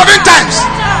blood 7 times.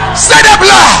 Say the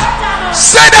blood.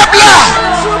 Say the blood.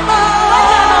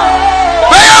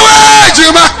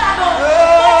 Juma.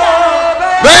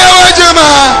 Juma.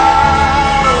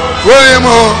 William.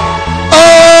 Oh.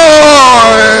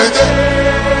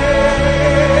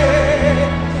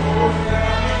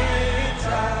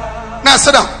 Now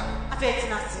sit down.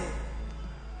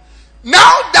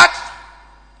 Now that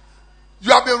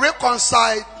you have been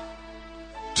reconciled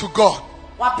to God,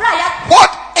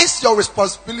 what is your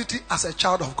responsibility as a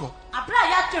child of God?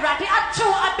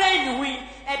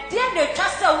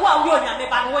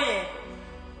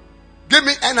 Give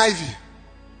me NIV.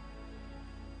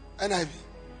 NIV.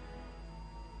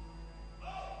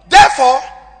 Therefore,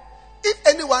 if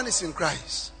anyone is in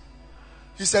Christ,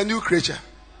 he's a new creature.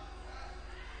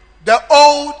 The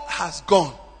old has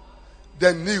gone,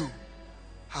 the new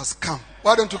has come.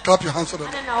 Why don't you clap your hands for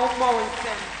that?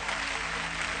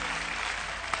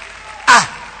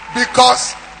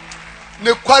 Because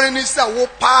the quarry is a wo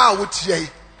pa with ye.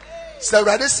 So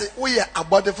rather say we are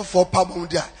about the 4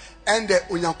 pounds and the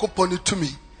Unyankopon to me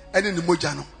and in the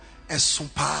Mojano and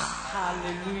Sumpa.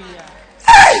 Hallelujah.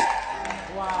 Hey!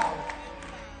 Wow.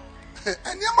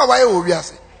 And Yama, why will we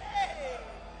say?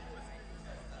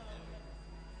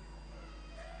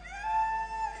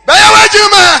 Bayawa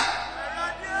Juma!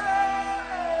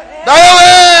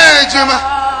 Bayawa Juma!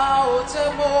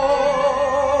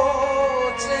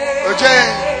 Okay.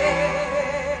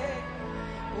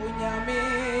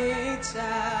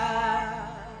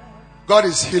 God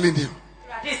is healing you.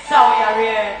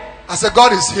 I said,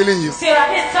 God is healing you.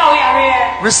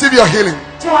 Receive your healing.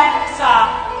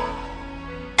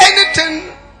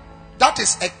 Anything that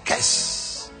is a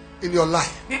curse in your life,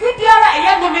 by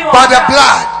the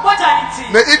blood,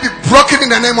 may it be broken in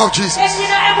the name of Jesus.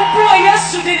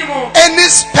 Any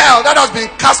spell that has been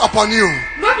cast upon you,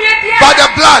 by the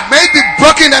blood, may it be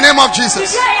broken in the name of Jesus.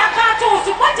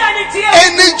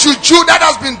 Any juju that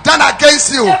has been done against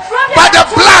you, by the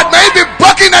blood, may it be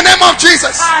broken in the name of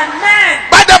Jesus.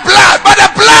 By the blood, by the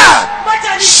blood,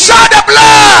 show the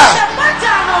blood.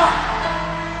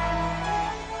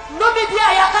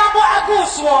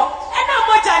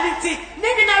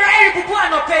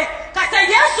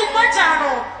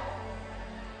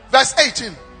 Verse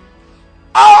 18.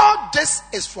 All this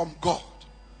is from God,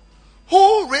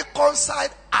 who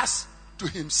reconciled us to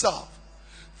himself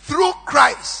through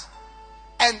Christ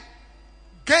and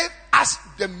gave us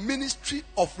the ministry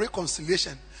of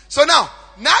reconciliation. So now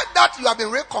that you have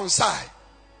been reconciled,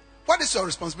 what is your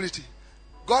responsibility?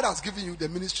 God has given you the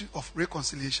ministry of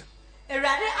reconciliation.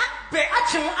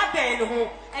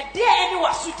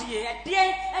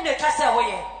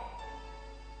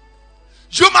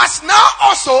 You must now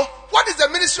also, what is the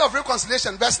ministry of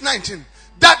reconciliation? Verse 19.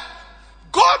 That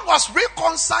God was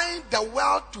reconciling the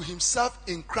world to himself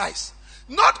in Christ,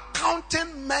 not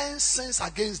counting men's sins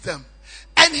against them.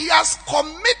 And he has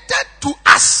committed to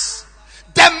us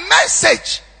the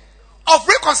message of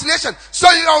reconciliation.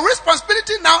 So your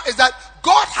responsibility now is that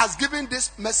God has given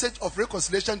this message of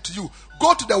reconciliation to you.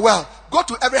 Go to the world, go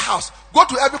to every house, go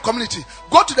to every community,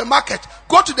 go to the market,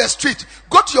 go to the street,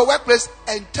 go to your workplace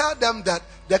and tell them that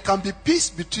there can be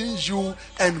peace between you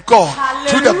and God. Hallelujah.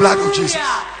 Through the blood of Jesus.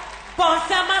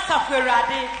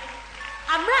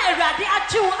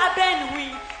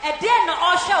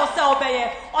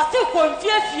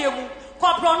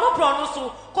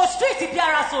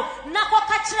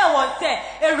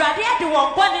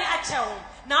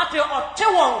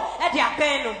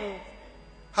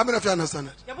 How many of you understand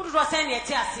it?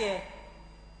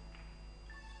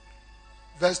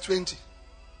 Verse 20.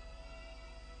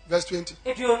 Verse 20.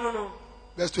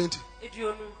 Verse 20.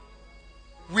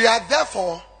 We are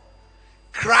therefore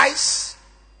Christ's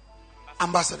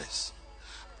ambassadors,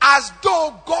 as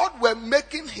though God were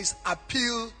making his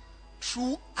appeal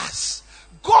through us.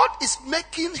 God is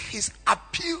making his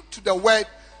appeal to the world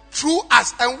through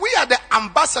us, and we are the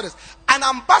ambassadors. An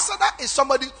ambassador is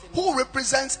somebody who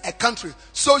represents a country.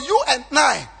 So you and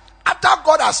I, after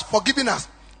God has forgiven us,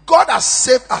 God has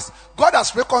saved us, God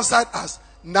has reconciled us,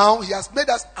 now he has made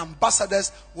us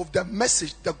ambassadors with the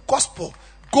message, the gospel.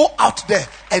 Go out there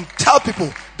and tell people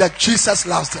that Jesus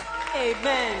loves them.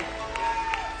 Amen.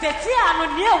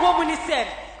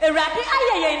 Eradi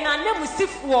ayeye na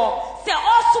nemusifo se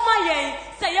osuma yen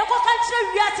se yekoka kire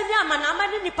wiase ni amanama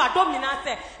ni nipadom nyina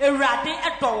se eradi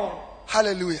edowo.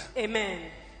 Hallelujah. Amen.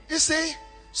 You see,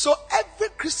 so every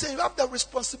Christian, you have the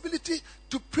responsibility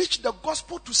to preach the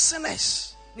gospel to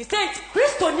sinners. How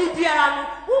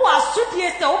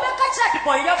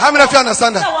many of you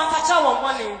understand that?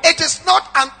 It is not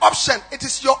an option, it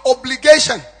is your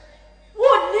obligation.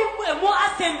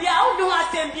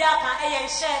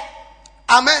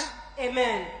 Amen.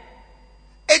 Amen.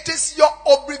 It is your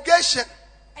obligation.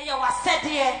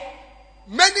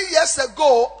 Many years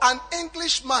ago, an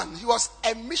Englishman, he was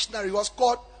a missionary, he was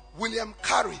called William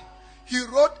Carey. He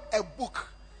wrote a book,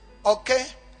 okay?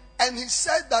 And he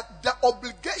said that the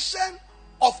obligation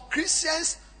of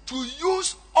Christians to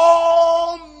use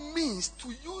all means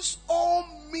to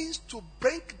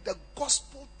bring the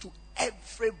gospel to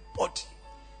everybody.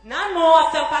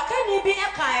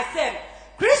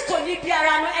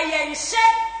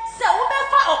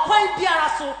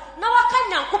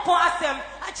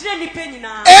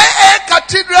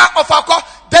 Cathedral of Akko.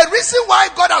 The reason why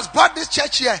God has brought this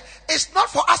church here is not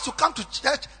for us to come to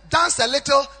church, dance a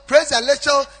little, praise a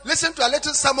little, listen to a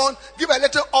little sermon, give a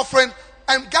little offering,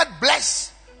 and get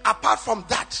blessed. Apart from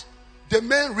that, the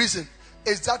main reason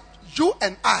is that you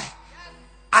and I,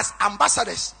 as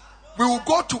ambassadors, we will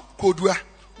go to Kodua,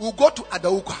 we'll go to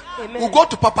Adauka, we'll go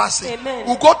to Papase,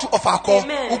 we'll go to Ofako,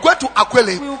 we'll go to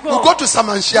Akwele, we'll go to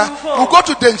Samanshia, we'll go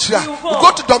to Denchia, we'll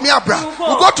go to Domiabra,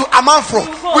 we'll go to Amanfro,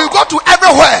 we'll go to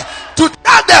everywhere to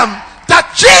tell them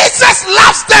that Jesus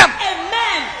loves them.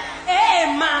 Amen.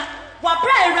 Amen.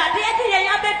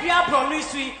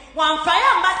 One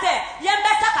fire mbase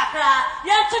yembeta kakra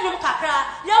yentunum kakra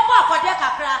yembo afode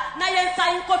kakra na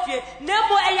yensan kofie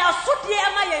nemo eya sudie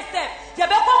ema yense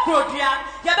yebeko krodua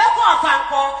yebeko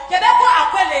afanko yebeko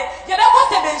akwele yebeko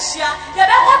sebenhia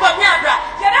yebeko domiabra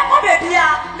yebeko bebia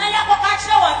na yakoka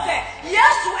kire wonse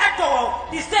yesu edowo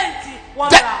disenti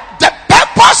wonra. The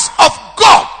purpose of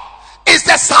God is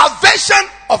the salvation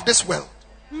of this world.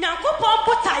 Nyankopon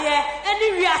botaye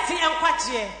eni wiase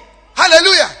enkwaje.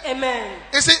 Hallelujah. Amen.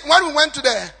 You see, when we went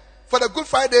for the Good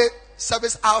Friday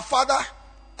service, our father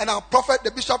and our prophet,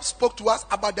 the bishop, spoke to us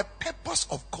about the purpose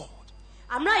of God.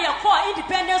 I'm not your call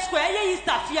Independence Square. And he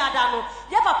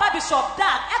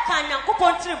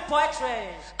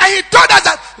told us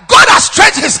that God has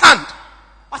stretched his hand.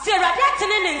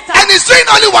 And he's doing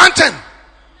only one thing.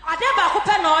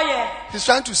 He's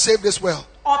trying to save this world.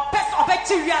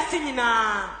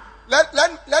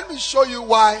 Let me show you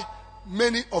why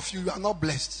many of you are not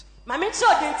blessed. How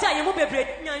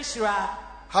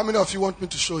many of you want me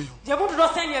to show you?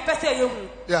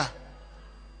 Yeah.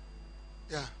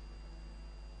 Yeah.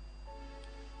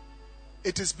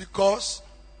 It is because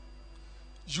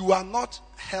you are not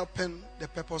helping the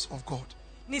purpose of God.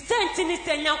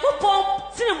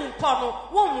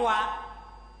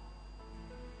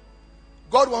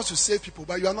 God wants to save people,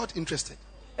 but you are not interested.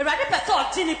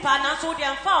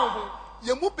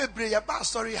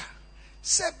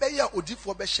 Se beya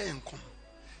odifo be hye enkom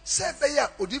se beya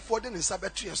odifo de ne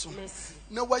sabeto so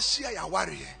na wahia ya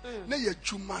ware na ya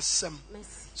dwuma sem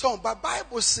so the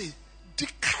Bible say the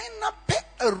kind pe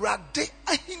awurade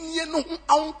ahinie no ho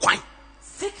ankwan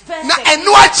na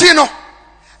eno achi no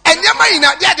enyama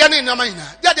ina de no enyama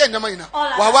ina de enyama ina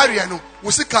wa ware no wo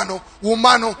sika no wo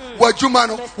ma no wo dwuma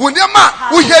no wo nyama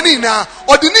wo hie ni na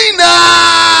odini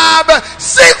na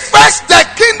seek first the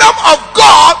kingdom of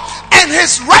God and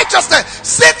his righteousness.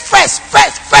 Seek first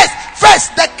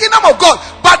the kingdom of God.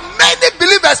 But many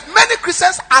believers, many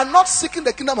Christians are not seeking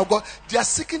the kingdom of God. They are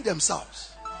seeking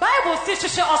themselves. Bible says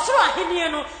osoro ahenie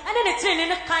no ene ne tene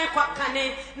ne kan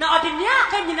kwakane na odenia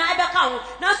aka nyina ebeka ho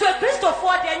na so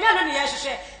Christopher de nya no ne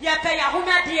yehwehwe ye pe ya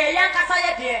homya de ye yankasa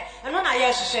ye de eno na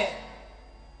yehwehwe.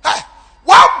 Hey,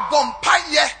 wa bompa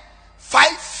ye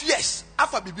 5 years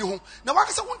afa bibi ho na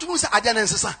wakasa wontu se ade na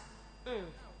nsesa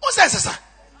say nsesa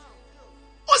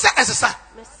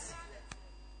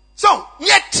so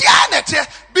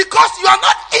because you are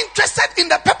not interested in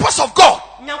the purpose of God.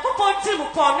 God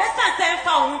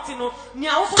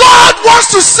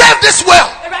wants to save this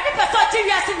world. And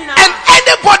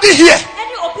anybody here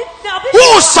who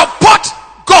will support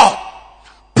God,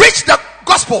 preach the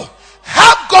gospel,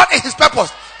 help God in his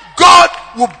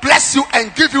will bless you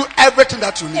and give you everything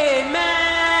that you need.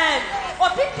 Amen.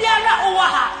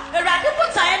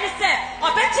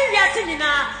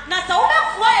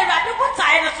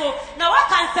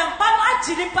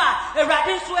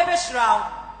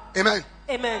 Amen.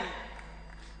 Amen.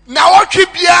 Now what you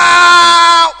be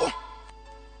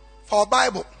for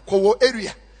Bible ko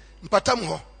area mpatam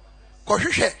ho ko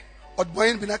hwehwe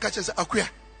odboyin bi na ka che se akuya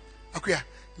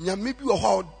nyame bi wo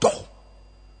ho odo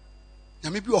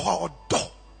nyame bi wo ho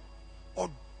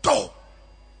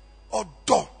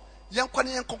odo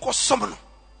yankwane yankoko som no.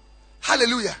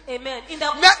 Hallelujah. Amen. In the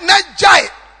na jai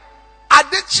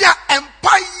adechia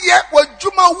empire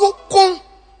wadwuma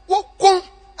wokun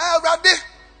awrade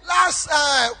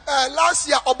last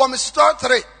year obom store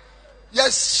 3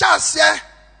 yes chance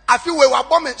afi we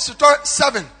wabom store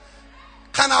 7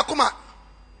 kana akoma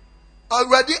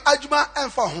already adwuma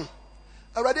emfa ho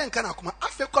already nkana akoma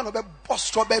afi kwa no be boss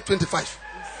store be 25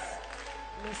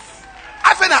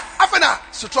 afena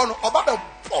store no oba be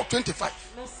 25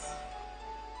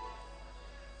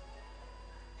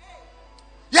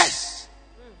 yes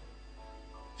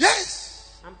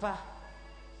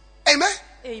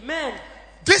Amen.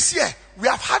 This year, we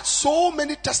have had so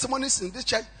many testimonies in this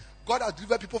church. God has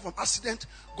delivered people from accident.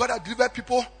 God has delivered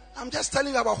people. I'm just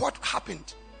telling you about what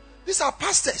happened. These are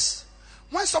pastors.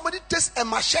 When somebody takes a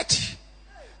machete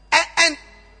and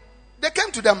they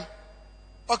came to them,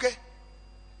 okay,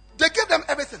 they gave them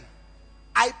everything,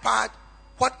 iPad,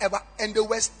 whatever, and they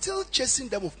were still chasing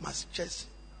them with machetes.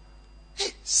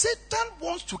 Hey, Satan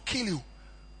wants to kill you,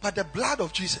 but the blood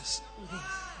of Jesus,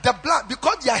 the blood,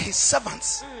 because they are his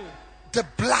servants. The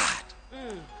blood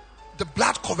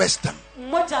covers them.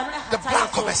 The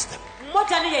blood covers them.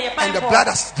 And the blood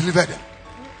has delivered them.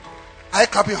 I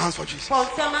clap your hands for Jesus.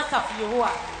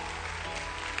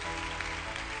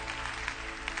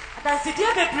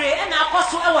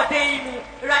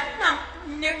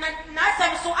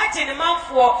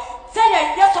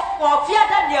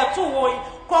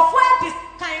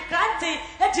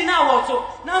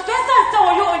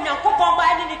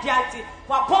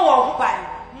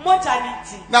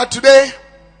 Now today,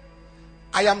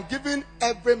 I am giving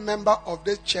every member of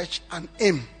this church an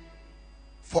aim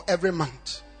for every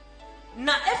month.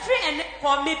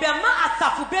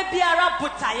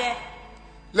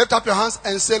 Lift up your hands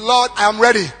and say, Lord, I am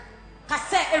ready.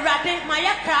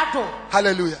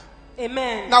 Hallelujah.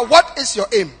 Amen. Now what is your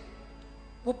aim?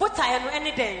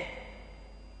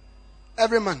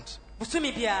 Every month,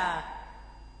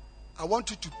 I want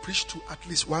you to preach to at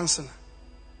least one sinner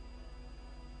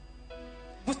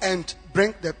and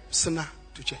bring the sinner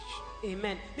to church.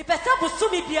 Amen. I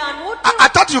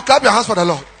thought you clap your hands for the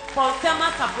Lord.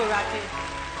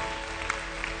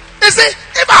 You see,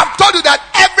 if I've told you that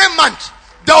every month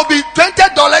there will be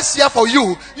 $20 here for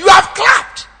you, you have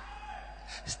clapped.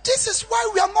 This is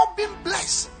why we are not being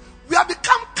blessed. We have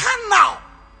become carnal.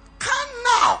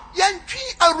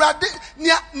 Yankwi already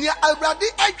near already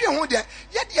edwe ho de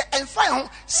ye enfan ho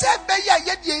se be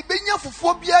ye benya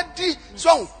fufuo bia di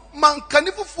so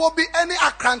mankani fufuo bi ene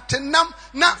akrantenam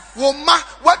na wo ma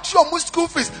what your school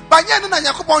fees banya no na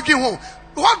yakobon dwe ho.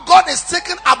 What God is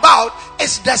thinking about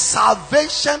is the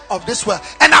salvation of this world,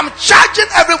 and I'm charging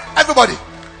everybody.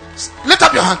 Lift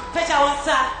up your hand.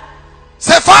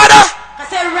 Say, Father,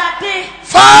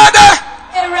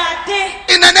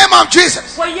 in the name of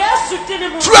Jesus,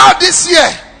 throughout this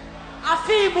year,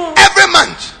 every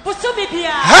month,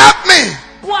 help me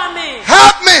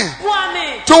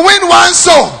to win one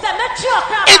soul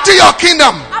into your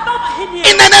kingdom.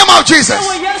 In the name of Jesus,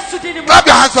 clap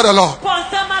your hands for the Lord.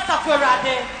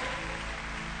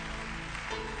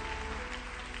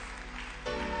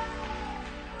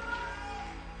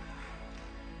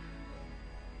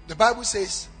 The Bible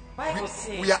says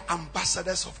we are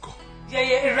ambassadors of God.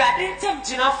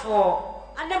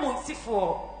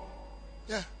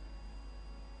 Yeah.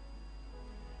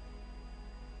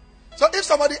 So if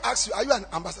somebody asks you, are you an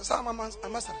ambassador? Say, I'm an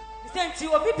ambassador.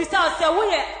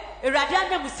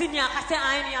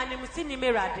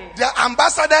 There are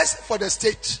ambassadors for the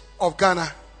state of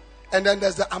Ghana, and then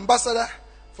there's the ambassador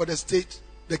for the state,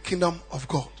 the kingdom of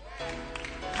God.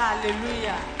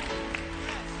 Hallelujah.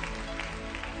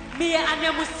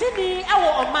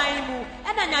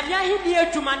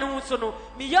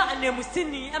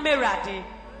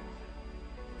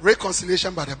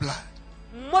 Reconciliation by the blood.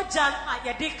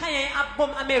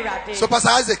 So Pastor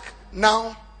Isaac,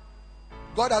 now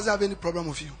God doesn't have any problem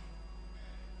with you.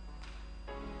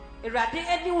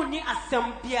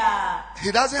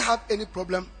 He doesn't have any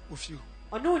problem with you.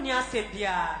 No,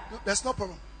 there's no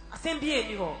problem.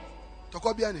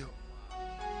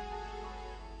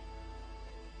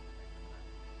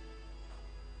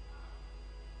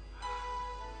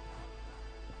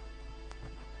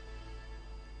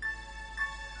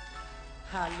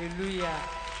 Hallelujah.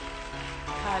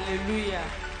 Hallelujah.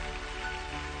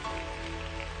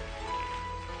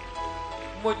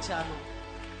 Mochano.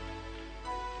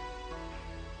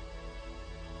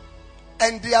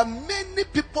 And there are many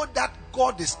people that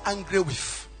God is angry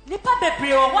with. Nipa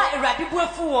bebre o wa Awurade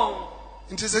buafu won.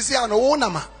 Nti se se ana wo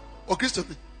nama o Kristo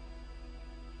ni.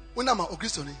 Wo nama o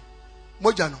Kristo ni.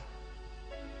 Moja no.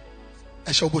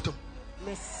 E sha obotom.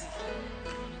 Mercy.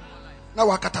 Na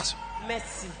wa kata so.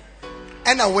 Mercy.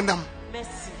 E na wo nam.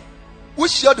 Mercy. Wo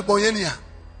share the bonyania.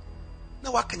 Na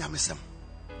wa kanya mesem.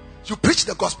 You preach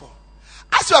the gospel.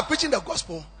 As you are preaching the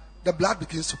gospel, the blood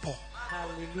begins to pour.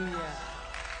 Hallelujah.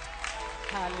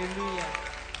 Hallelujah.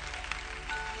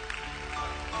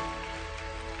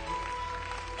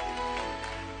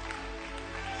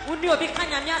 Are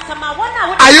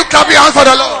you clapping your hands for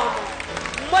the Lord?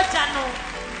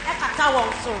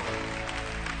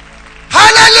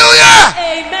 Hallelujah.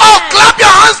 Amen. Oh, clap your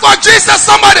hands for Jesus,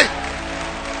 somebody.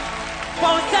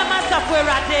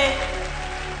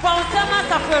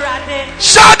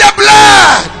 Shout the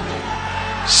blood.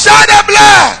 Shout the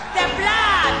blood. The blood.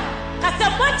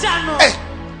 Hey,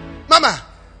 Mama.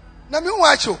 Na mi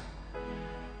watch you.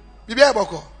 Bibi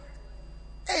aboko.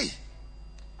 Hey.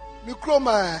 Mi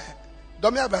kroma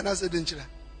domi abana se denchira.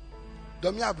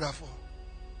 Domi abrafo.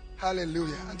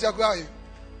 Hallelujah. Auntie Akwayo.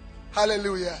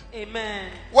 Hallelujah.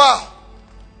 Amen. Wow.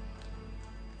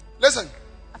 Listen.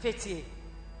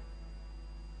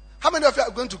 How many of you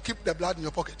are going to keep the blood in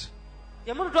your pocket?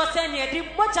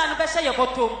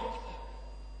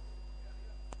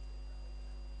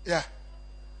 Yeah.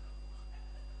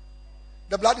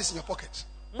 The blood is in your pocket.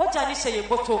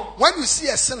 When you see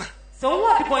a sinner,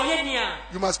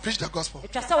 you must preach the gospel. Then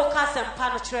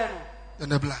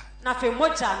the blood.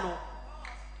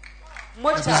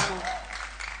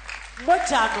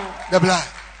 The blood.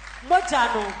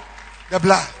 The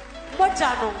blood.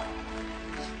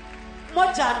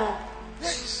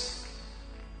 Yes.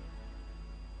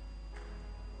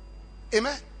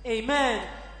 Amen. Amen.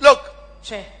 Look,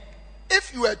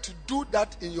 if you were to do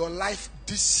that in your life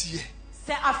this year,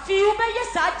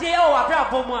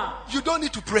 you don't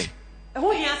need to pray.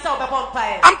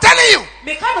 I'm telling you,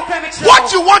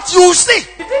 what you want, you will see.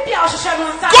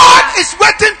 God is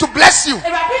waiting to bless you.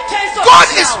 God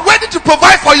is waiting to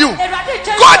provide for you.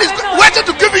 God is waiting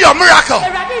to give you your miracle.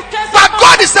 But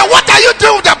God is saying, what are you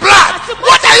doing with the blood?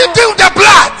 What are you doing with the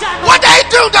blood? What are you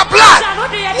doing with the blood?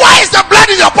 Why is the blood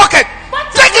in your pocket?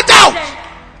 Take it out.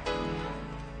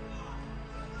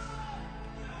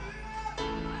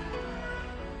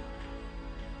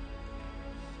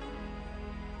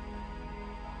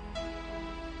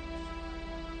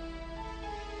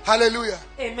 Hallelujah.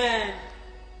 Amen.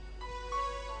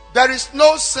 There is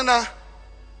no sinner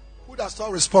who does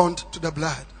not respond to the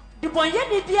blood. The blood.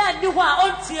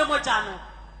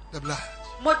 The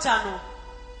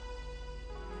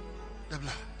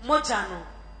blood.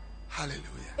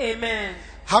 Hallelujah. Amen.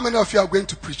 How many of you are going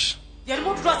to preach? And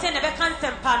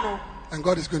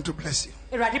God is going to bless you.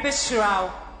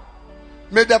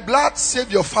 May the blood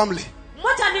save your family.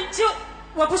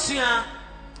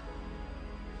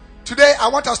 Today, I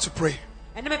want us to pray.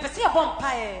 We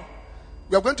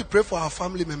are going to pray for our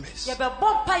family members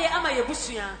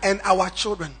and our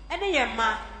children.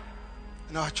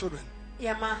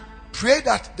 Pray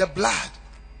that the blood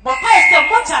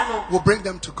will bring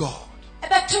them to God.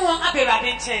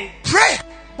 Pray.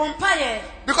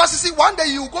 Because you see, one day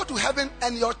you go to heaven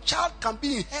and your child can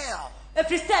be in hell. Your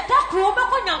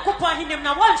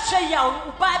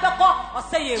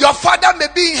father may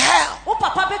be in hell.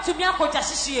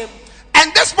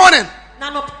 And this morning,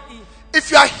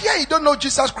 if you are here, you don't know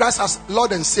Jesus Christ as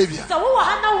Lord and Savior.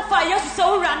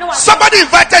 Somebody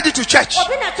invited you to church.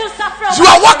 You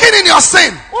are walking in your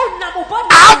sin.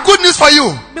 I have good news for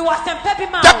you. The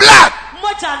blood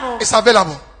is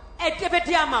available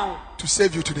to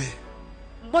save you today.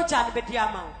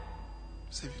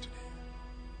 Save you today.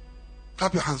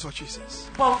 Clap your hands for Jesus.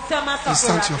 And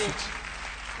stand to your feet.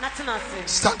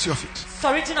 Stand to your feet.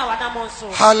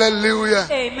 Hallelujah.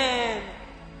 Amen.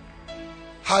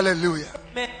 Hallelujah.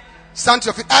 Stand to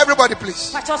your feet. Everybody,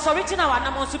 please.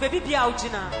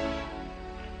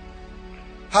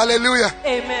 Hallelujah.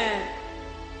 Amen.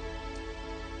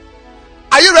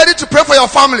 Are you ready to pray for your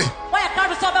family?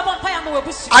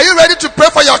 Are you ready to pray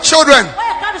for your children?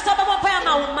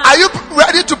 Are you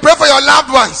ready to pray for your loved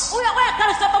ones?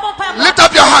 Lift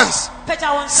up your hands.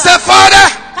 Say, Father,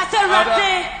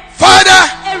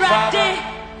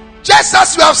 just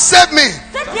as you have saved me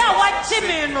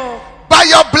by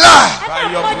your blood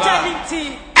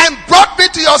and brought me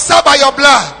to yourself by your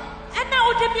blood,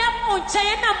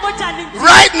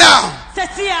 right now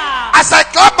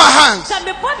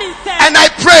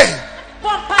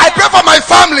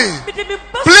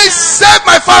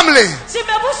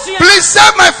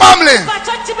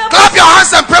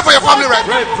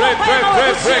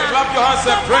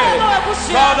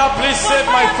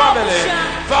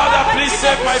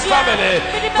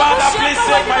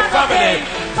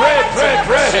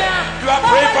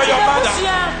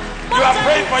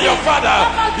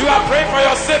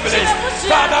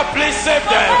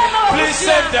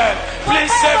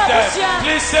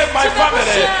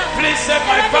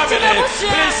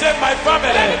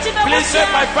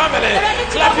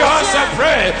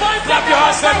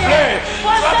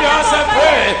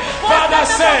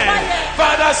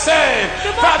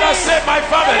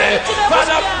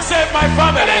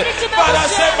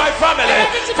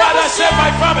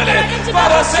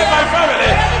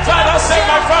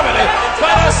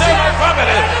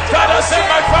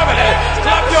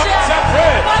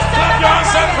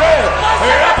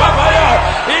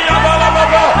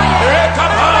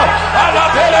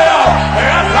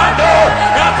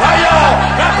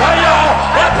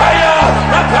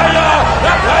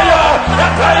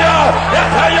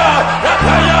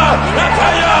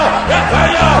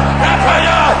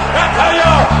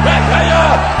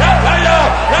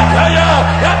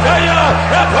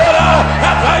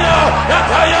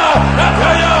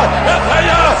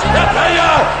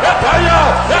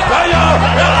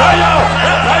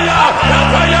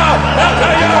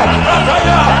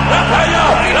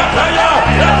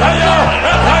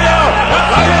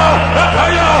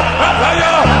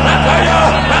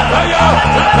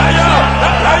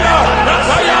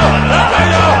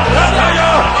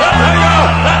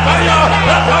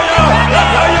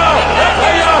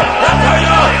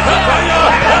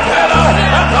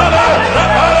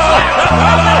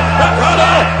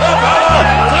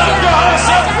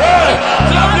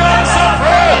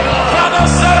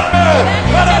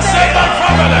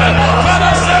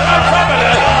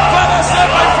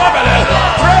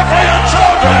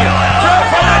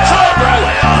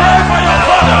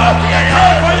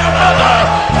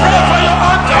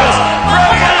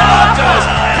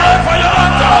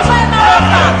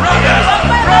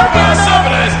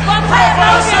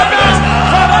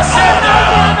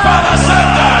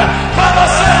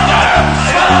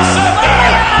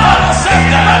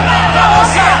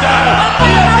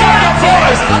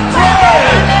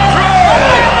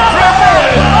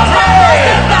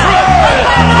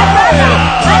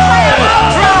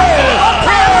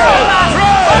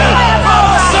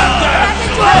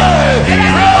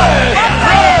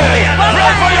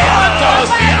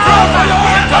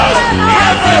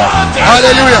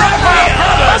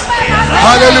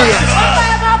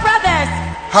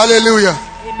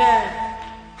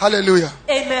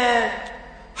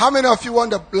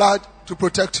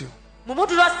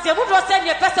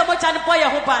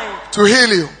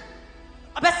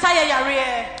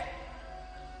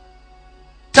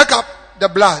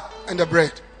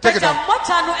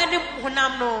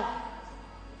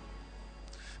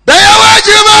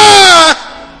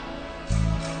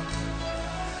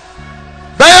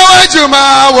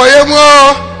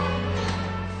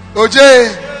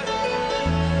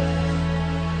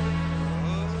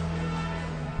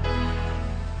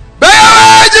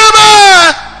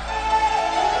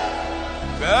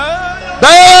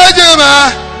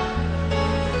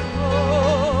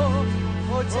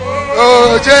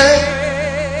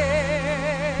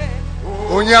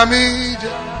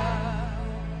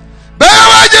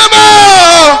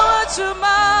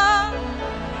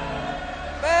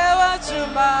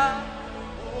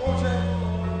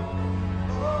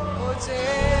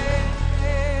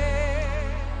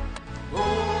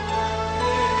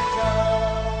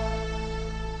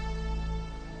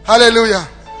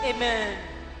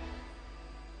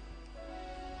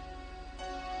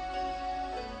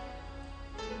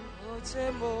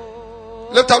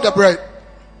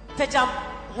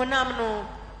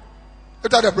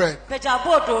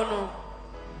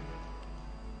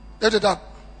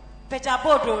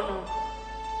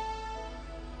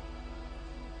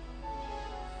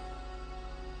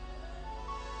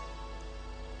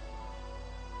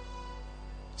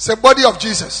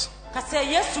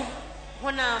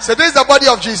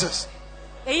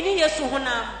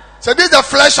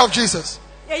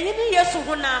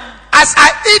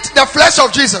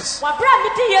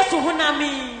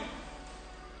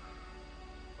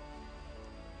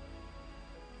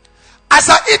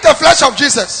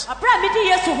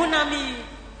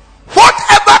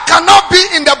cannot be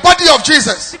in the body of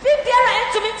Jesus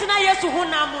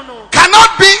cannot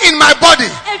be in my body.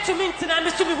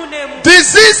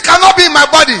 Disease cannot be in my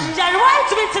body.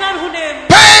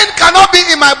 Pain cannot be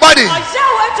in my body.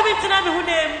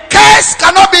 Curse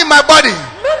cannot be in my body.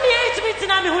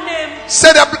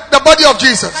 Say the body of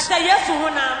Jesus.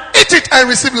 Eat it and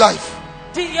receive life.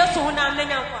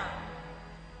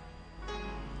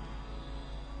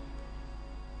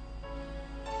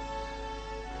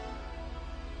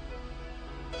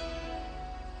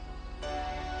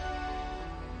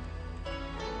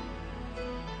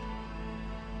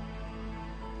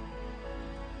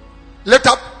 Lift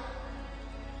up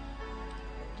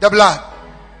the blood.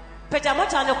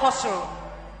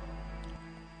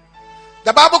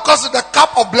 The Bible calls it the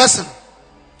cup of blessing,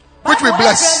 which we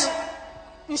bless.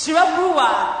 Is it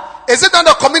not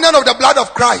the communion of the blood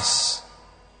of Christ?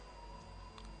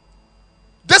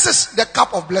 This is the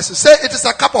cup of blessing. Say it is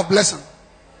a cup of blessing.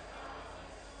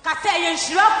 As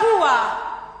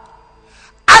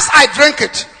I drink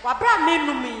it,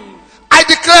 I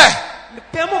declare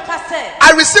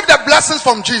I receive the blessings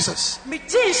from Jesus. Only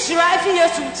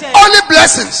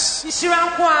blessings.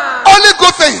 Only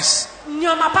good things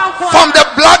from the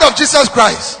blood of Jesus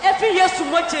Christ.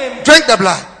 Drink the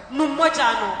blood.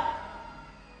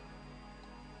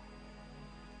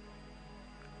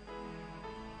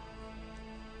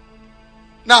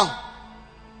 Now,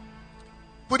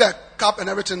 put the cup and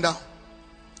everything down.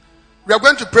 We are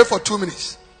going to pray for 2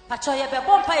 minutes.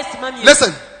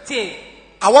 Listen.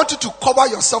 I want you to cover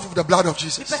yourself with the blood of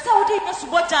Jesus. I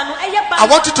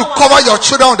want you to cover your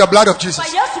children with the blood of Jesus. I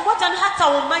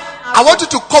want you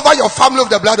to cover your family with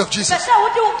the blood of Jesus.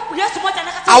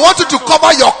 I want you to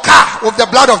cover your car with the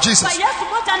blood of Jesus. I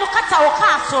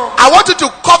want you to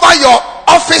cover your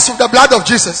office with the blood of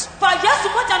Jesus. The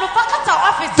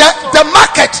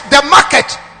market,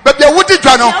 but the woody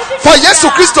journal for Jesus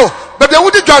Christ. But the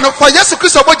woody journal for Jesus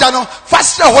Christ.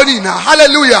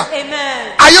 Hallelujah.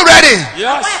 Amen. Are you ready?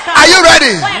 Yes. Are you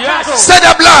ready? Yes. Say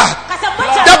the blood.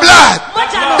 The blood.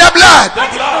 The blood.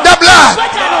 The blood.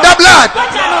 The blood.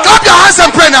 Clap your hands and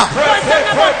pray now.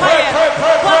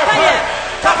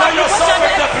 Cover yourself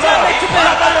with the blood.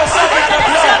 Cover yourself with the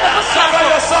blood. Cover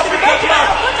yourself with the blood.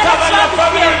 Cover your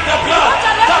family with the blood.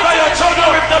 Cover your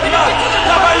children with the blood.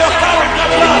 Cover your car with the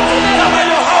blood. Cover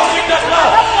your house with the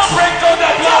blood. Sprinkle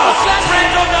the blood.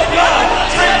 Sprinkle the blood.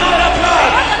 Sprinkle the blood.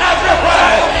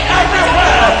 Everywhere.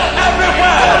 Everywhere.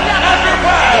 Everywhere.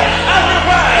 Everywhere.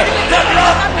 Everywhere. The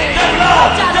blood. The blood.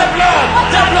 The blood.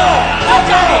 The blood.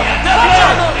 The blood. The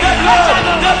blood. The blood.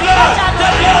 The blood. The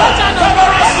blood. Cover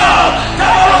us, Lord.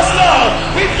 Cover us, Lord.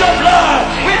 With your blood.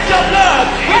 With your blood.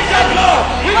 With your blood.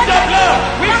 With your blood.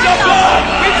 With your blood.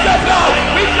 With your blood.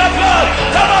 With your blood.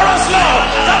 Cover us, Lord.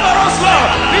 Cover us, Lord.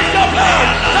 With your blood.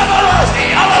 Cover us.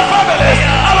 Our families.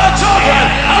 Our children.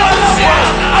 Our loved ones.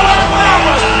 Our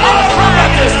powers. Our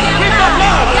properties. With the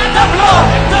blood. The blood.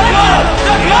 The blood.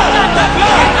 The blood. The blood. The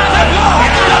blood. The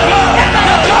blood. The blood.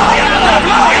 The blood. The blood.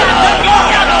 The blood.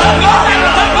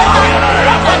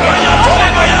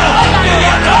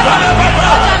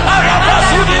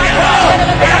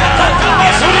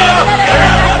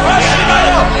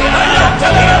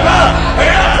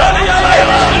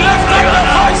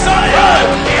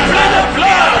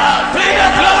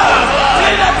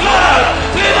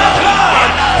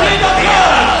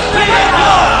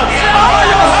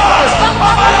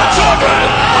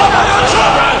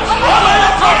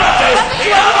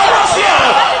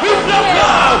 The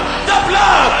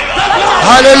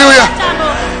Hallelujah.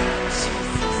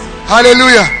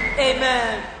 Hallelujah.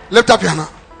 Amen. Lift up your hand.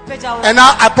 And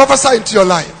now I prophesy into your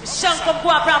life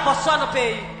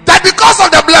that because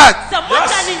of the blood,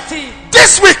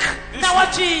 this week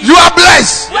you are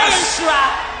blessed.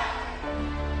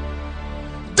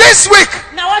 This week,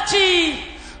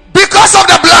 because of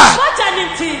the blood,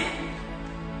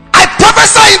 I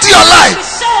prophesy into your life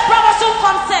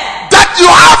that you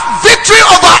have victory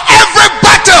over every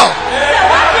battle.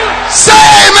 Say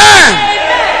amen.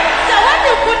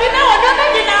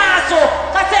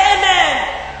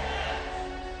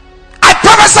 I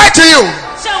prophesy to you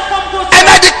and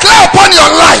I declare upon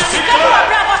your life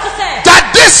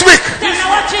that this week,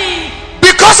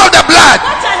 because of the blood,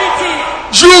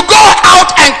 you go out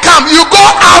and come. You go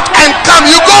out and come.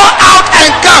 You go out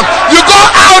and come. You go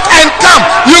out and come.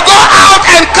 You go out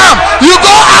and come. You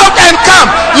go out and come.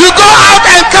 You go out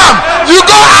and come. You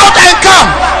go out and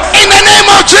come. In the name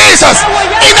of Jesus.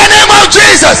 In the name of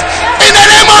Jesus. In the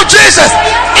name of Jesus.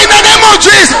 In the name of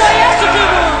Jesus.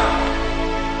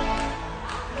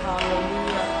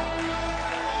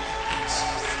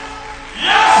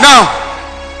 Now,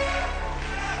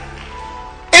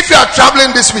 if you are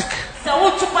traveling this week, you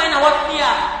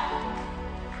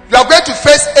are going to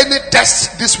face any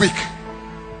test this week.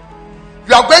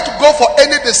 You are going to go for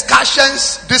any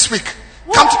discussions this week.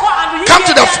 Come to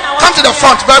the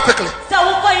front very quickly.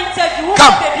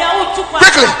 Come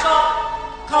quickly.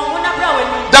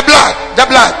 The blood.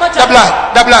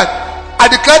 I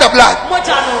declare the blood.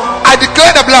 I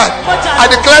declare the blood. I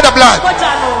declare the blood.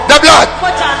 The blood.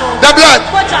 The blood.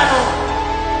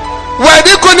 Where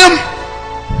did you?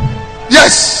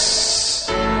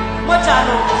 Yes. The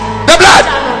blood.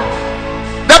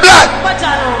 The blood.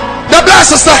 The blood,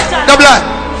 sister. The blood.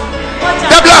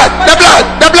 The blood. The blood.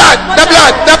 The blood. The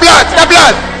blood. The blood. The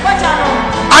blood.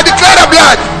 I declare the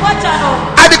blood.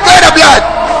 I declare the blood.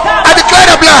 I declare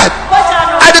the blood.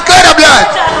 I declare the blood.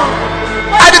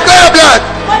 I declare the blood.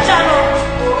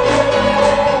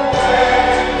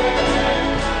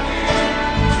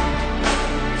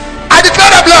 I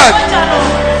declare the blood.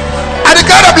 I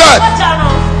declare the blood.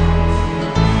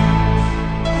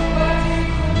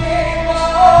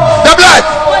 The blood.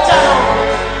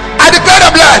 I declare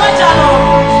the blood.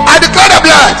 I declare the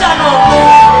blood.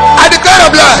 I declare the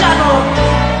blood.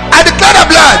 I declare the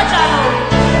blood.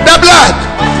 The blood.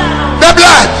 The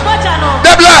blood.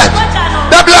 The blood.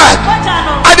 The blood.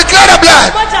 I declare the blood.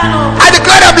 I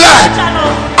declare the blood.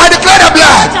 I declare the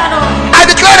blood. I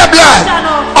declare the blood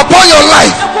upon your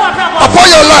life. Upon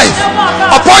your life.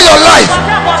 Upon your life.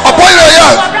 Upon your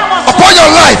life. Upon your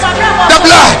life. The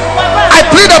blood. I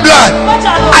plead the blood.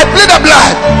 I plead the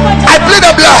blood. I plead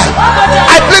the blood.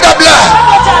 I plead the blood.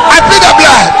 I plead the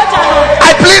blood.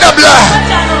 I plead the blood.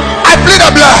 I plead the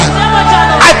blood.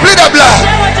 I plead the blood.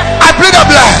 I plead the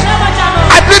blood.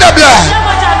 I plead the blood.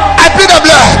 I plead the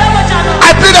blood.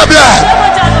 I plead the blood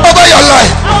over your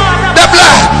life. The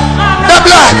blood. The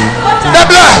blood. The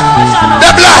blood.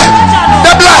 The blood.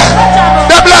 The blood.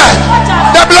 The blood.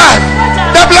 The blood. The blood.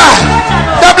 The blood.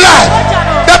 The blood.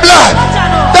 The blood.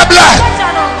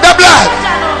 The blood.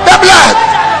 The blood.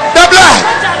 The blood.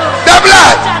 The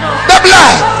blood. The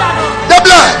blood. The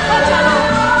blood.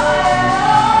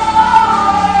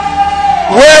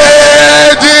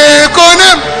 Where do you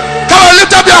come? Come on,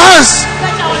 lift up your hands.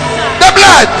 The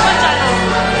blood.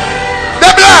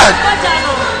 The blood.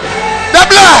 The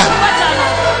blood.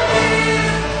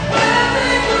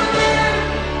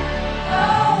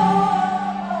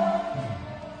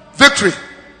 Victory.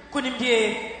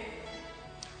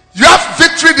 You have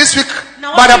victory this week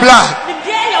by the blood.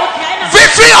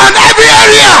 Victory on every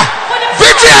area.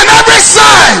 Victory on every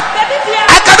side.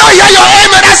 I cannot hear your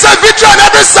amen. I said victory on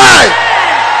every side.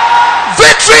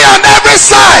 Victory on every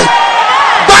side.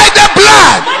 By the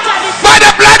blood. By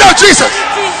the blood of Jesus.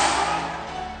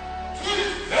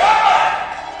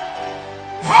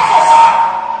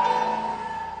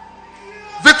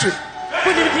 Victory.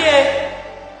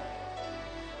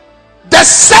 The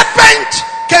serpent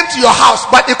came to your house,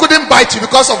 but it couldn't bite you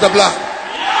because of the blood.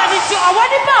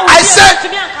 I said,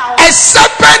 a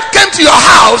serpent came to your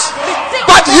house,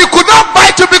 but he could not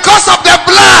bite you because of the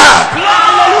blood.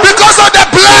 Because of the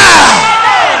blood.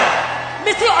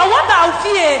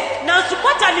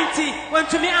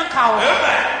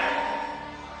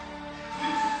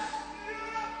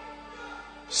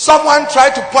 Someone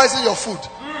tried to poison your food.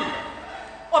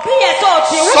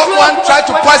 Someone tried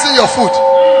to poison your food.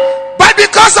 But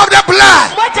because of the blood,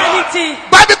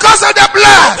 but because of the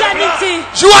blood,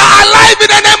 you are alive in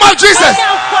the name of Jesus,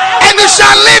 and you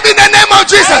shall live in the name of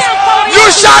Jesus. You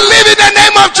shall live in the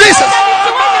name of Jesus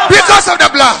because of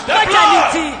the blood.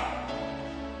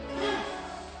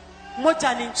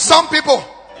 Some people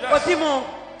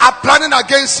are planning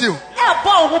against you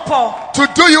to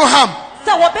do you harm.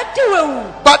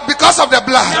 But because of the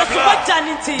blood,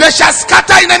 they shall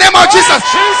scatter in the name of Jesus.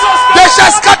 They shall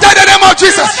scatter in the name of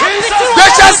Jesus. They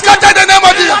shall scatter in the name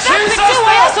of Jesus.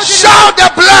 Shout the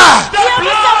blood.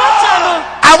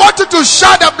 I want you to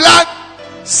shout the blood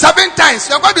 7 times.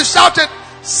 You're going to shout it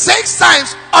 6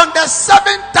 times. On the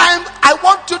 7th time, I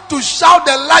want you to shout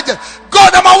the largest. Go,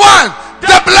 number 1,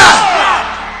 the blood.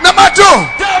 Number 2,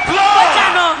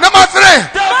 number 3,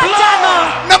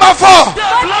 number 4.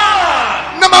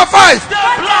 Number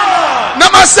 5,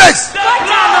 number 6,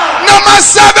 number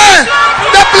 7,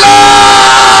 the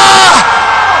blood,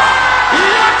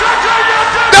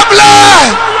 the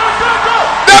blood,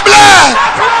 the blood,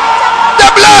 the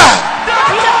blood.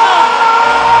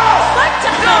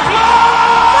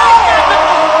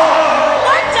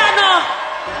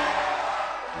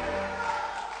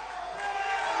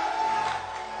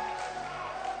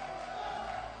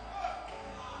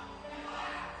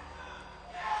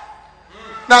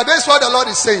 Now, this is what the Lord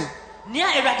is saying.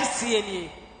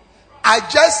 I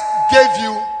just gave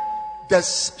you the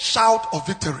shout of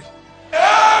victory.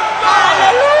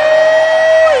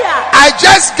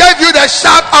 just gave you the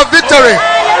shout of victory.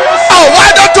 Oh,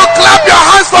 why don't you clap your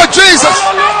hands for Jesus?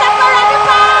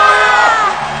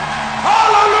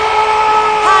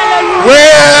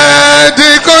 Where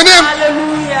did you go?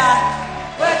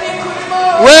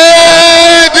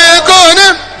 Where did you go?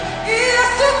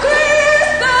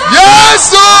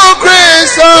 Yes, oh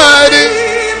Christ.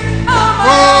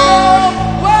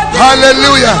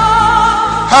 Hallelujah.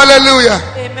 Hallelujah.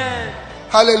 Amen.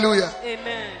 Hallelujah.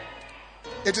 Amen.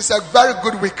 It is a very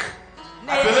good week.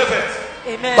 I believe it.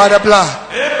 Amen. By the blood.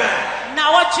 Amen.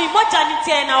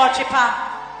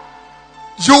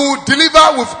 You will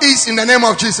deliver with ease in the name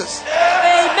of Jesus.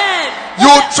 Amen. You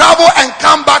will travel and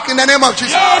come back in the name of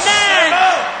Jesus. Amen.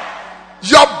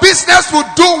 Your business will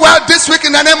do well this week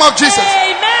in the name of Jesus.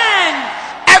 Amen.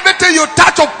 Everything you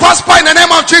touch will prosper in the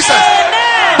name of Jesus.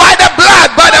 Amen. By the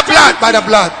blood, by the blood, by the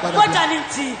blood. By the blood.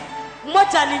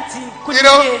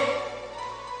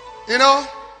 You know,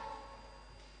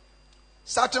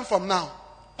 starting from now,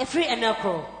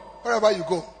 wherever you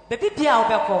go,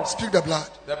 speak the blood.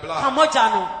 The blood.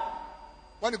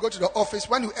 When you go to the office,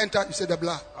 when you enter, you say the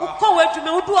blood. Ah.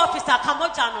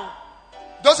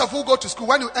 Those of you who go to school,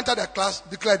 when you enter the class,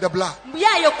 declare the blood.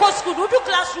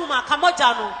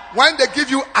 When they give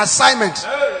you assignment,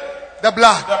 the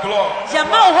blood. The blood.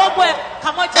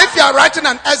 If you are writing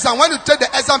an exam, when you take the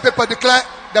exam paper, declare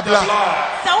the blood.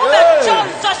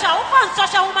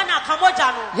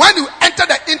 When you enter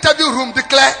the interview room,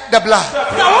 declare the blood.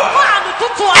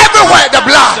 Everywhere the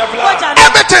blood.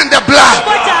 Everything the blood.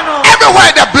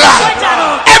 Everywhere the blood.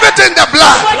 Everything the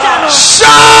blood.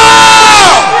 Shout!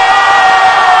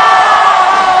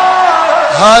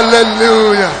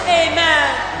 Hallelujah.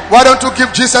 Amen. Why don't you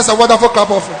give Jesus a wonderful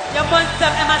clap offering?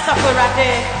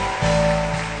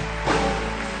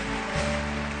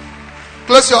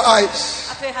 Close your eyes.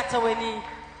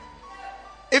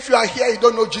 If you are here, you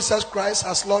don't know Jesus Christ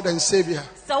as Lord and Savior.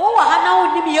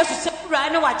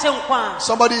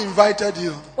 Somebody invited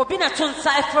you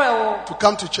to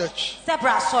come to church.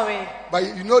 But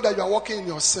you know that you are walking in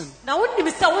your sin. You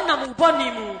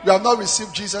have not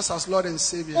received Jesus as Lord and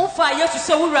Savior. I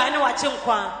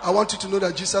want you to know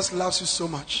that Jesus loves you so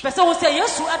much.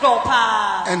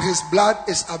 And His blood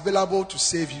is available to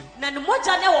save you.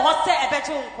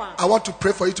 I want to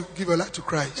pray for you to give your life to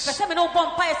Christ.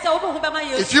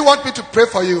 If you want me to pray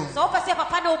for you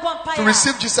to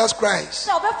receive Jesus Christ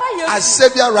as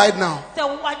Savior right now,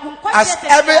 as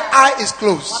every eye is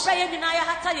closed,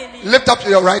 lift up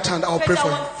your right hand. I'll pray for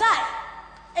you.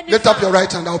 Lift up your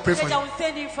right hand. I'll pray for you.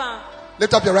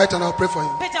 Lift up your right hand. I'll pray for you.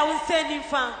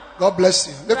 God bless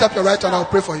you. Lift up your right hand. I'll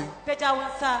pray for you.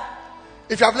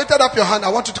 If you have lifted up your hand, I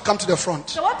want you to come to the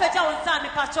front.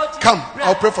 Come.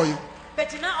 I'll pray for you.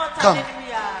 Come.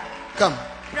 Come.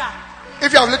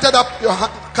 If you have lifted up your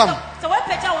hand, come.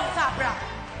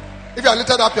 If you have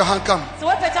lifted up your hand, come.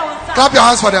 Clap your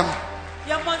hands for them.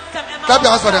 Clap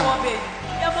your hands for them.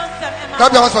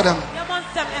 Clap your hands for them.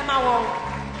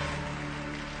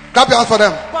 Clap your hands for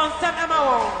them.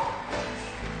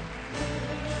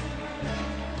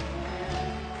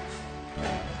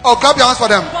 Oh, clap your hands for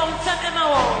them.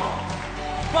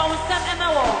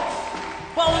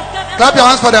 Clap your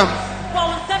hands for them.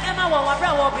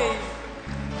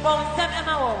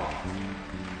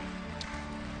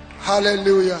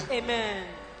 Hallelujah. Amen.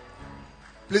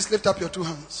 Please lift up your two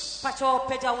hands.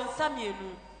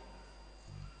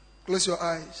 Close your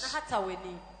eyes.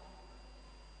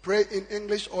 Pray in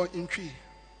English or in Twi.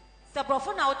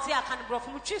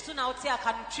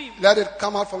 Let it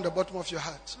come out from the bottom of your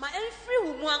heart.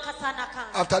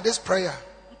 After this prayer,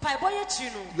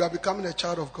 you are becoming a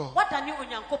child of God.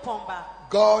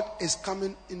 God is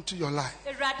coming into your life.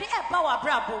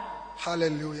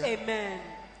 Hallelujah. Amen.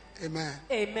 Amen.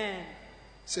 Amen.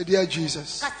 Say, dear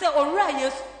Jesus,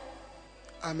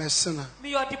 I'm a sinner.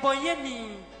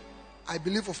 I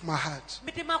believe of my heart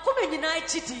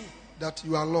that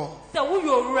you are Lord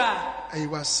and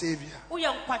you are Savior.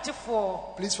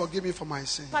 Please forgive me for my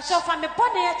sins.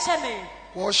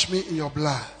 Wash me in your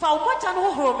blood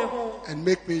and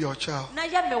make me your child.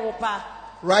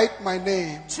 Write my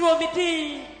name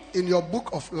in your book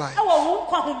of life.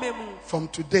 From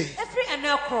today,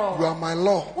 you are my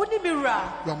Lord. You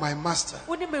are my master.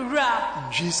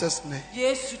 In Jesus' name.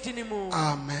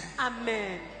 Amen.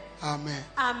 Amen. Amen.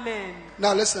 Amen.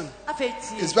 Now listen.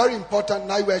 It's very important.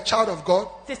 Now you are a child of God.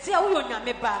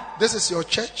 This is your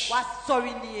church.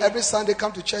 Every Sunday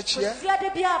come to church here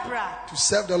to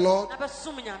serve the Lord,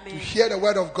 to hear the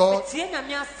word of God,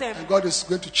 and God is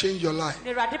going to change your life.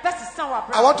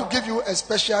 I want to give you a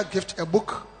special gift, a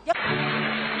book.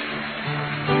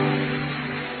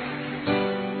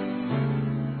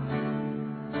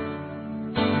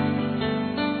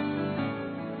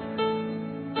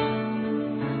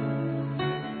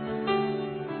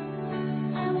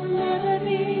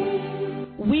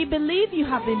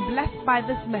 have been blessed by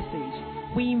this message,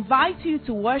 we invite you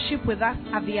to worship with us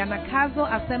at the Anagkazo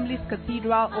Assemblies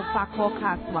Cathedral of Fako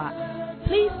Kaswa.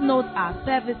 Please note our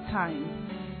service times.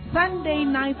 Sunday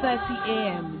 9:30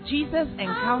 a.m. Jesus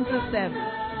Encounter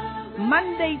Service.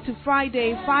 Monday to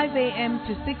Friday 5 a.m.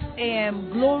 to 6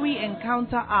 a.m. Glory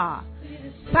Encounter Hour.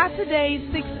 Saturday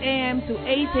 6 a.m. to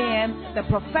 8 a.m. the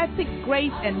Prophetic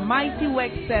Grace and Mighty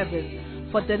Work Service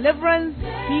for deliverance,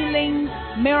 healing,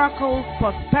 miracles,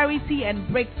 prosperity and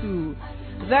breakthrough.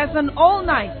 There's an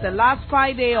all-night the last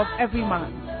Friday of every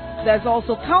month. There's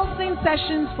also counseling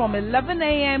sessions from 11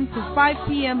 a.m. to 5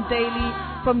 p.m. daily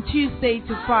from Tuesday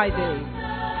to Friday.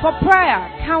 For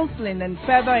prayer, counseling and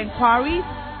further inquiries,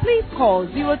 please call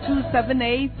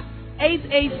 0278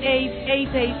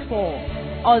 888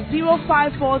 884 or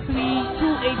 0543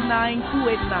 289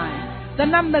 289. The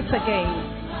numbers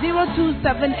again,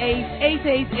 0278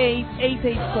 888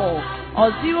 884 or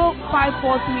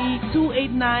 0543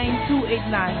 289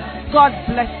 289. God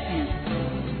bless you.